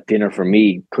a dinner for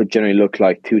me could generally look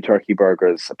like 2 turkey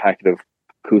burgers, a packet of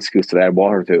couscous that I add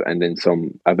water to, and then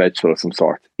a vegetable of some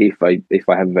sort. If I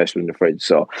have a vegetable in the fridge,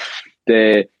 so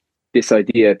the this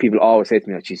idea people always say to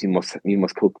me, "Geez, you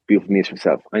must cook beautiful meals for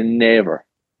yourself." I never.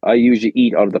 I usually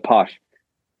eat out of the pot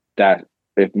that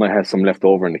it might have some left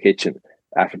over in the kitchen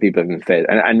after people have been fed,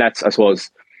 and that's I suppose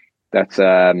that's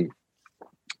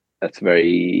that's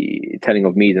very telling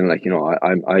of me. Then, like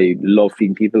I love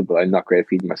feeding people, but I'm not great at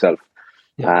feeding myself.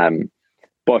 Yeah. Um,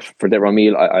 but for that raw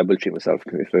meal, I will treat myself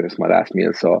if it's my last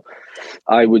meal. So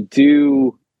I would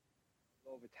do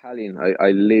love Italian.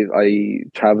 I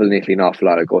travel in Italy an awful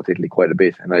lot. I go to Italy quite a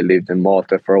bit, and I lived in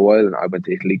Malta for a while, and I went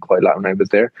to Italy quite a lot when I was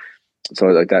there. So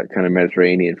like that kind of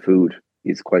Mediterranean food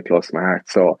is quite close to my heart.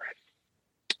 So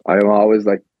I'm always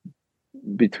like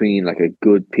between like a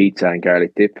good pizza and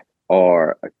garlic dip,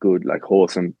 or a good like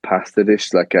wholesome pasta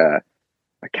dish like a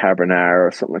carbonara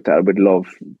or something like that. I would love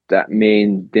that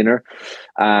main dinner.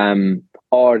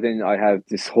 Or then I have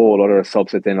this whole other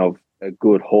subset then of a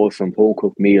good wholesome home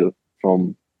cooked meal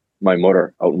from my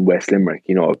mother out in West Limerick.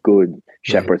 A good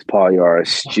shepherd's pie or a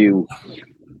stew.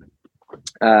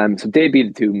 So they'd be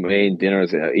the two main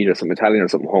dinners, either some Italian or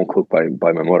something home cooked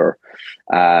by my mother.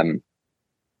 And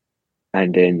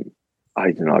then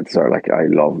I don't know, sort of like I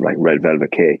love like red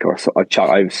velvet cake or so.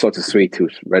 I have such a sweet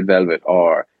tooth, red velvet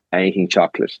or anything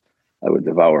chocolate, I would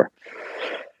devour.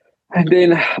 And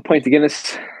then a pint of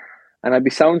Guinness, and I'd be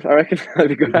sound. I reckon I'd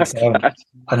be good after that.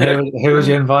 And who would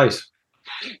you invite?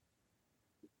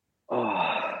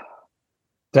 Oh,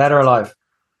 dead or alive?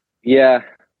 Yeah,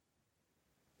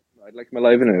 I'd like my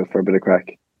live in it for a bit of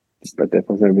crack, but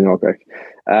definitely never been no crack.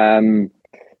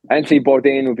 Anthony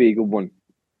Bourdain would be a good one.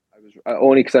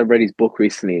 Only because I've read his book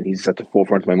recently, and he's at the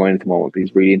forefront of my mind at the moment. But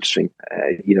he's really interesting.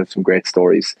 He has some great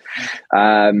stories.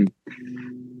 I'm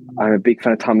a big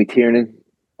fan of Tommy Tiernan.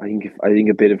 I think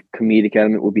a bit of comedic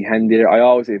element would be handy there.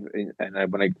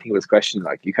 When I think of this question,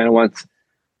 like you kind of want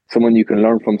someone you can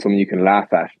learn from, someone you can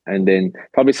laugh at, and then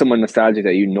probably someone nostalgic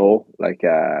that you know, like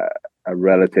a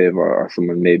relative or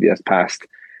someone maybe that's passed.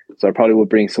 So I probably would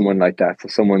bring someone like that. So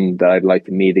someone that I'd like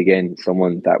to meet again,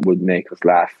 someone that would make us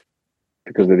laugh,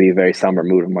 because it'd be a very somber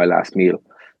mood of my last meal.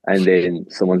 And then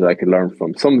someone that I could learn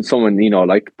from. Someone,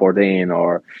 like Bourdain,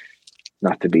 or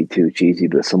not to be too cheesy,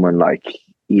 but someone like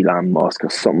Elon Musk or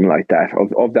something like that,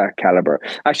 of that caliber.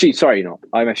 Actually, sorry, no,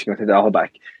 I'm actually going to take that all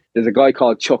back. There's a guy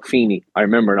called Chuck Feeney. I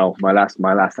remember now, my last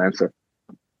answer.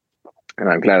 And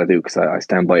I'm glad I do, because I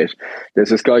stand by it.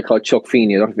 There's this guy called Chuck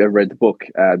Feeney. I don't know if you've ever read the book,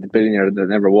 The Billionaire That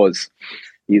Never Was.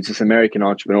 He's this American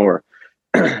entrepreneur.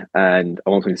 And I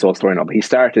won't tell you the whole story now, but he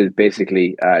started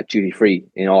basically duty free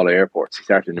in all the airports. He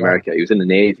started in America. He was in the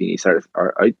Navy.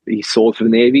 He sold to the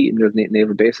Navy in the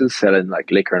naval bases, selling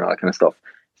like liquor and all that kind of stuff.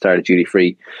 Started duty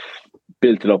free,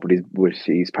 built it up with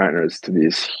his partners to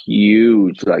this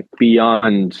huge, like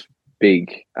beyond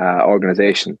big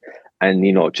organization, and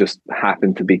just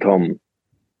happened to become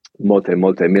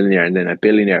multi-millionaire and then a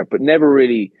billionaire, but never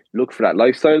really looked for that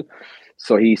lifestyle.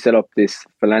 So he set up this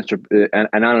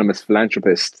anonymous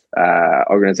philanthropist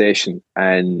organization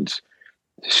and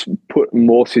put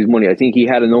most of his money. I think he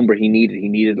had a number he needed. He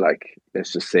needed, like,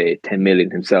 let's just say 10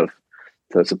 million himself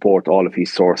to support all of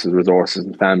his sources, resources,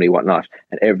 and family, whatnot.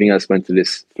 And everything else went to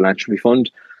this philanthropy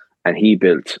fund. And he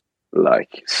built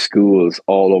like schools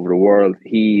all over the world.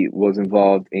 He was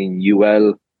involved in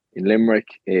UL in Limerick,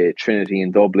 Trinity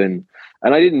in Dublin.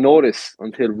 And I didn't notice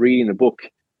until reading the book.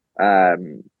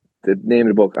 The name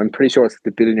of the book, I'm pretty sure it's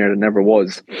The Billionaire That Never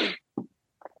Was.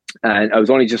 And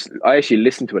I actually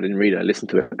listened to it, I didn't read it, I listened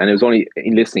to it. And it was only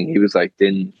in listening, he was like,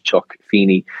 then Chuck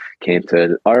Feeney came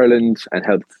to Ireland and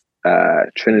helped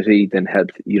Trinity, then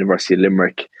helped University of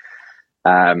Limerick.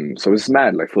 So it was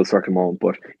mad, like full circle moment.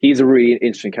 But he's a really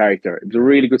interesting character. It was a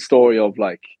really good story of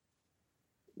like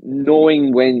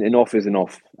knowing when enough is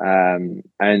enough, and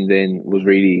then was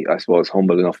really, I suppose,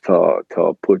 humble enough to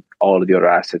put all of the other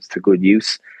assets to good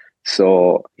use.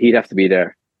 So he'd have to be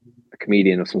there, a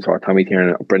comedian of some sort, Tommy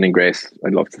Tiernan, Brendan Grace,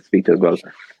 I'd love to speak to as well.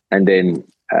 And then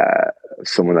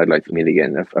someone I'd like to meet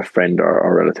again, a friend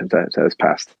or relative that has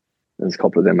passed. There's a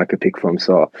couple of them I could pick from.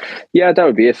 So yeah, that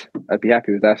would be it. I'd be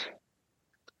happy with that.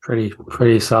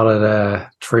 Pretty solid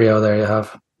trio there you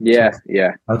have. Yeah.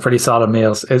 And pretty solid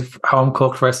meals. If home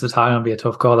cooked versus Italian would be a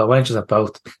tough call, though. Why don't you just have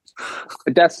both?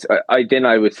 That's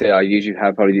I would say I usually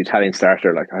have probably the Italian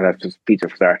starter. Like I'd have just pizza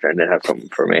for starter and then have something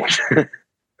for me.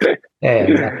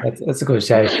 Yeah, that's a good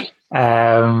shout.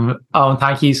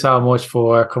 Thank you so much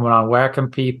for coming on. Where can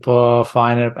people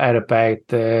find out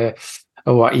about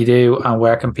what you do, and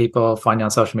where can people find you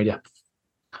on social media?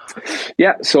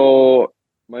 Yeah, so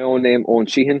my own name, Eoin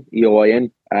Sheehan, Eoin,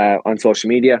 on social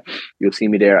media. You'll see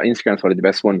me there. Instagram's probably the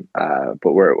best one,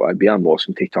 but I'd be on most,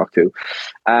 from TikTok too.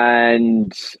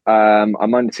 And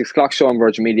I'm on the 6 o'clock show on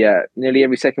Virgin Media nearly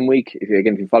every second week. If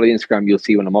you follow Instagram, you'll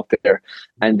see when I'm up there.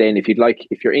 And then if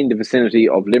you're in the vicinity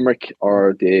of Limerick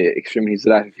or the extremities of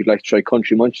that, if you'd like to try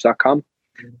countrymunch.com.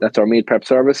 That's our meal prep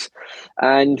service.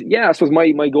 And yeah, I suppose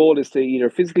my goal is to either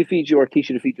physically feed you or teach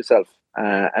you to feed yourself.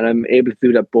 And I'm able to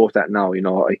do both now.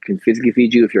 I can physically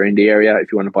feed you if you're in the area,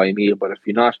 if you want to buy a meal, but if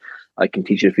you're not, I can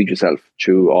teach you to feed yourself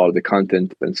through all the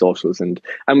content and socials. And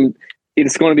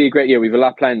it's going to be a great year. We have a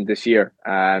lot planned this year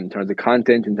in terms of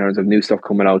content, in terms of new stuff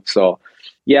coming out. So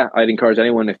yeah, I'd encourage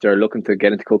anyone, if they're looking to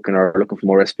get into cooking or looking for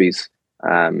more recipes,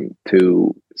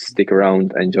 to stick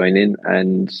around and join in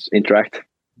and interact.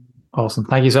 Awesome.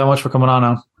 Thank you so much for coming on,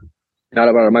 Eoin. Not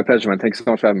about it. My pleasure, man. Thanks so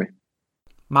much for having me.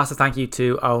 Massive thank you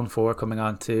to Eoin for coming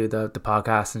on to the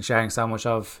podcast and sharing so much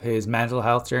of his mental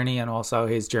health journey and also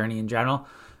his journey in general.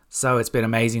 So it's been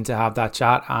amazing to have that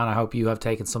chat, and I hope you have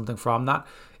taken something from that.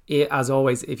 As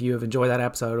always, if you have enjoyed that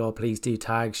episode at all, please do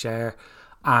tag, share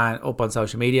and up on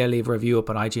social media. Leave a review up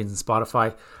on iTunes and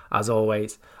Spotify, as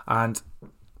always. And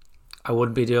I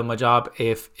wouldn't be doing my job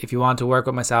if you want to work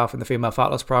with myself in the Female Fat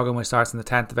Loss Program, which starts on the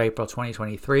 10th of April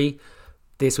 2023.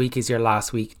 This week is your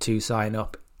last week to sign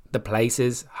up. The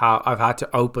places, I've had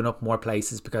to open up more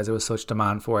places because there was such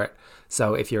demand for it.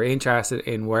 So if you're interested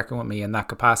in working with me in that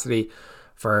capacity,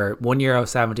 for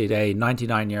 €1.70 a day,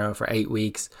 €99 for 8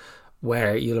 weeks,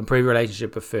 where you'll improve your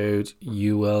relationship with food,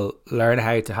 you will learn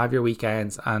how to have your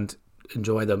weekends and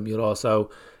enjoy them. You'll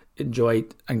also enjoy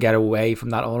and get away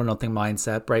from that all or nothing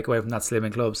mindset, break away from that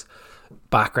slimming clubs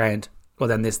background. Well,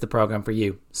 then this is the program for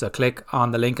you. So click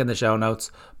on the link in the show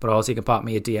notes, but also you can pop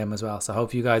me a DM as well. So I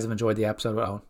hope you guys have enjoyed the episode with Eoin.